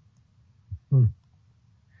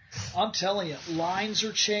 I'm telling you, lines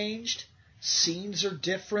are changed, scenes are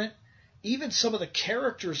different, even some of the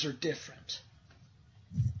characters are different.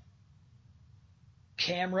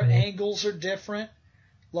 Camera angles are different,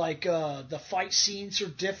 the fight scenes are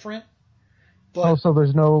different. But so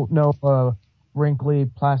there's no wrinkly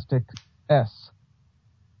plastic S.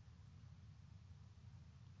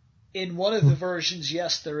 In one of the versions,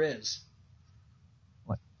 yes, there is.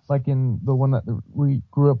 Like in the one that we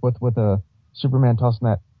grew up with a Superman tossing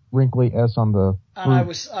that wrinkly S on the. And I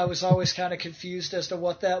was always kind of confused as to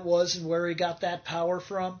what that was and where he got that power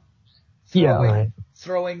from.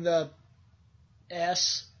 Throwing the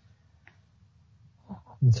S.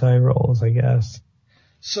 That's how he rolls, I guess.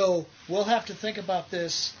 So we'll have to think about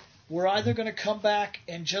this. We're either going to come back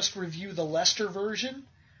and just review the Lester version,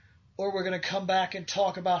 or we're going to come back and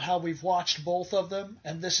talk about how we've watched both of them,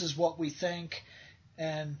 and this is what we think.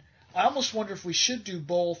 And I almost wonder if we should do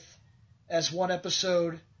both as one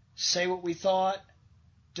episode, say what we thought,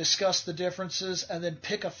 discuss the differences, and then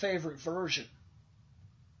pick a favorite version.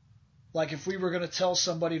 Like if we were going to tell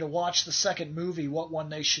somebody to watch the second movie, what one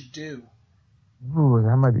they should do. Ooh,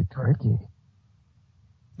 that might be tricky.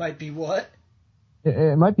 Might be what?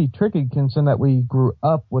 It might be tricky considering that we grew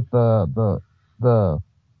up with the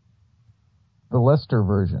Lester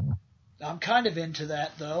version. I'm kind of into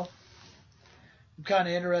that though. I'm kind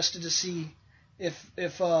of interested to see if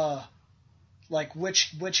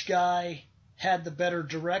which guy had the better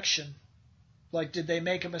direction. Did they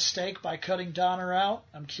make a mistake by cutting Donner out?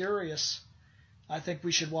 I'm curious. I think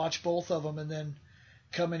we should watch both of them and then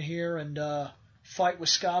come in here and fight with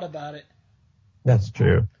Scott about it. That's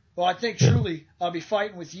true. Well, I think truly I'll be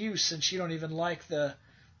fighting with you since you don't even like the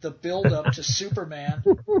build-up to Superman.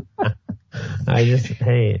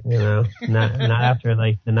 Hey, not after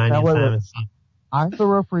like the 90th time. I'm the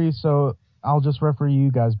referee, so I'll just referee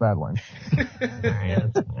you guys battling. All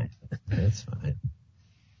right, that's fine. That's fine.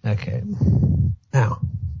 Okay. Now.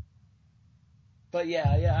 But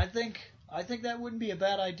yeah, I think that wouldn't be a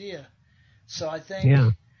bad idea. So I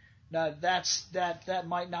think now that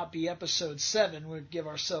might not be episode 7. We'd give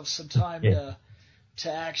ourselves some time to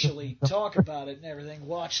actually talk about it and everything,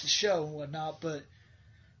 watch the show and whatnot.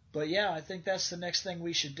 But yeah, I think that's the next thing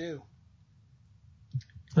we should do.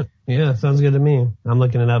 Yeah, sounds good to me. I'm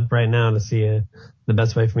looking it up right now to see the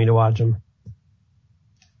best way for me to watch them.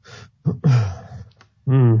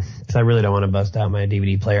 Because I really don't want to bust out my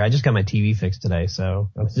DVD player. I just got my TV fixed today, so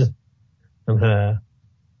I'm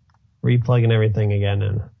replugging everything again.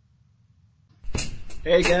 And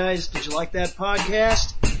hey guys, did you like that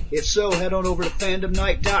podcast? If so, head on over to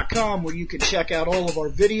fandomnight.com where you can check out all of our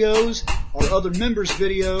videos, our other members'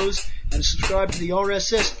 videos, and subscribe to the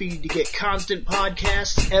RSS feed to get constant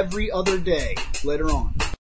podcasts every other day. Later on.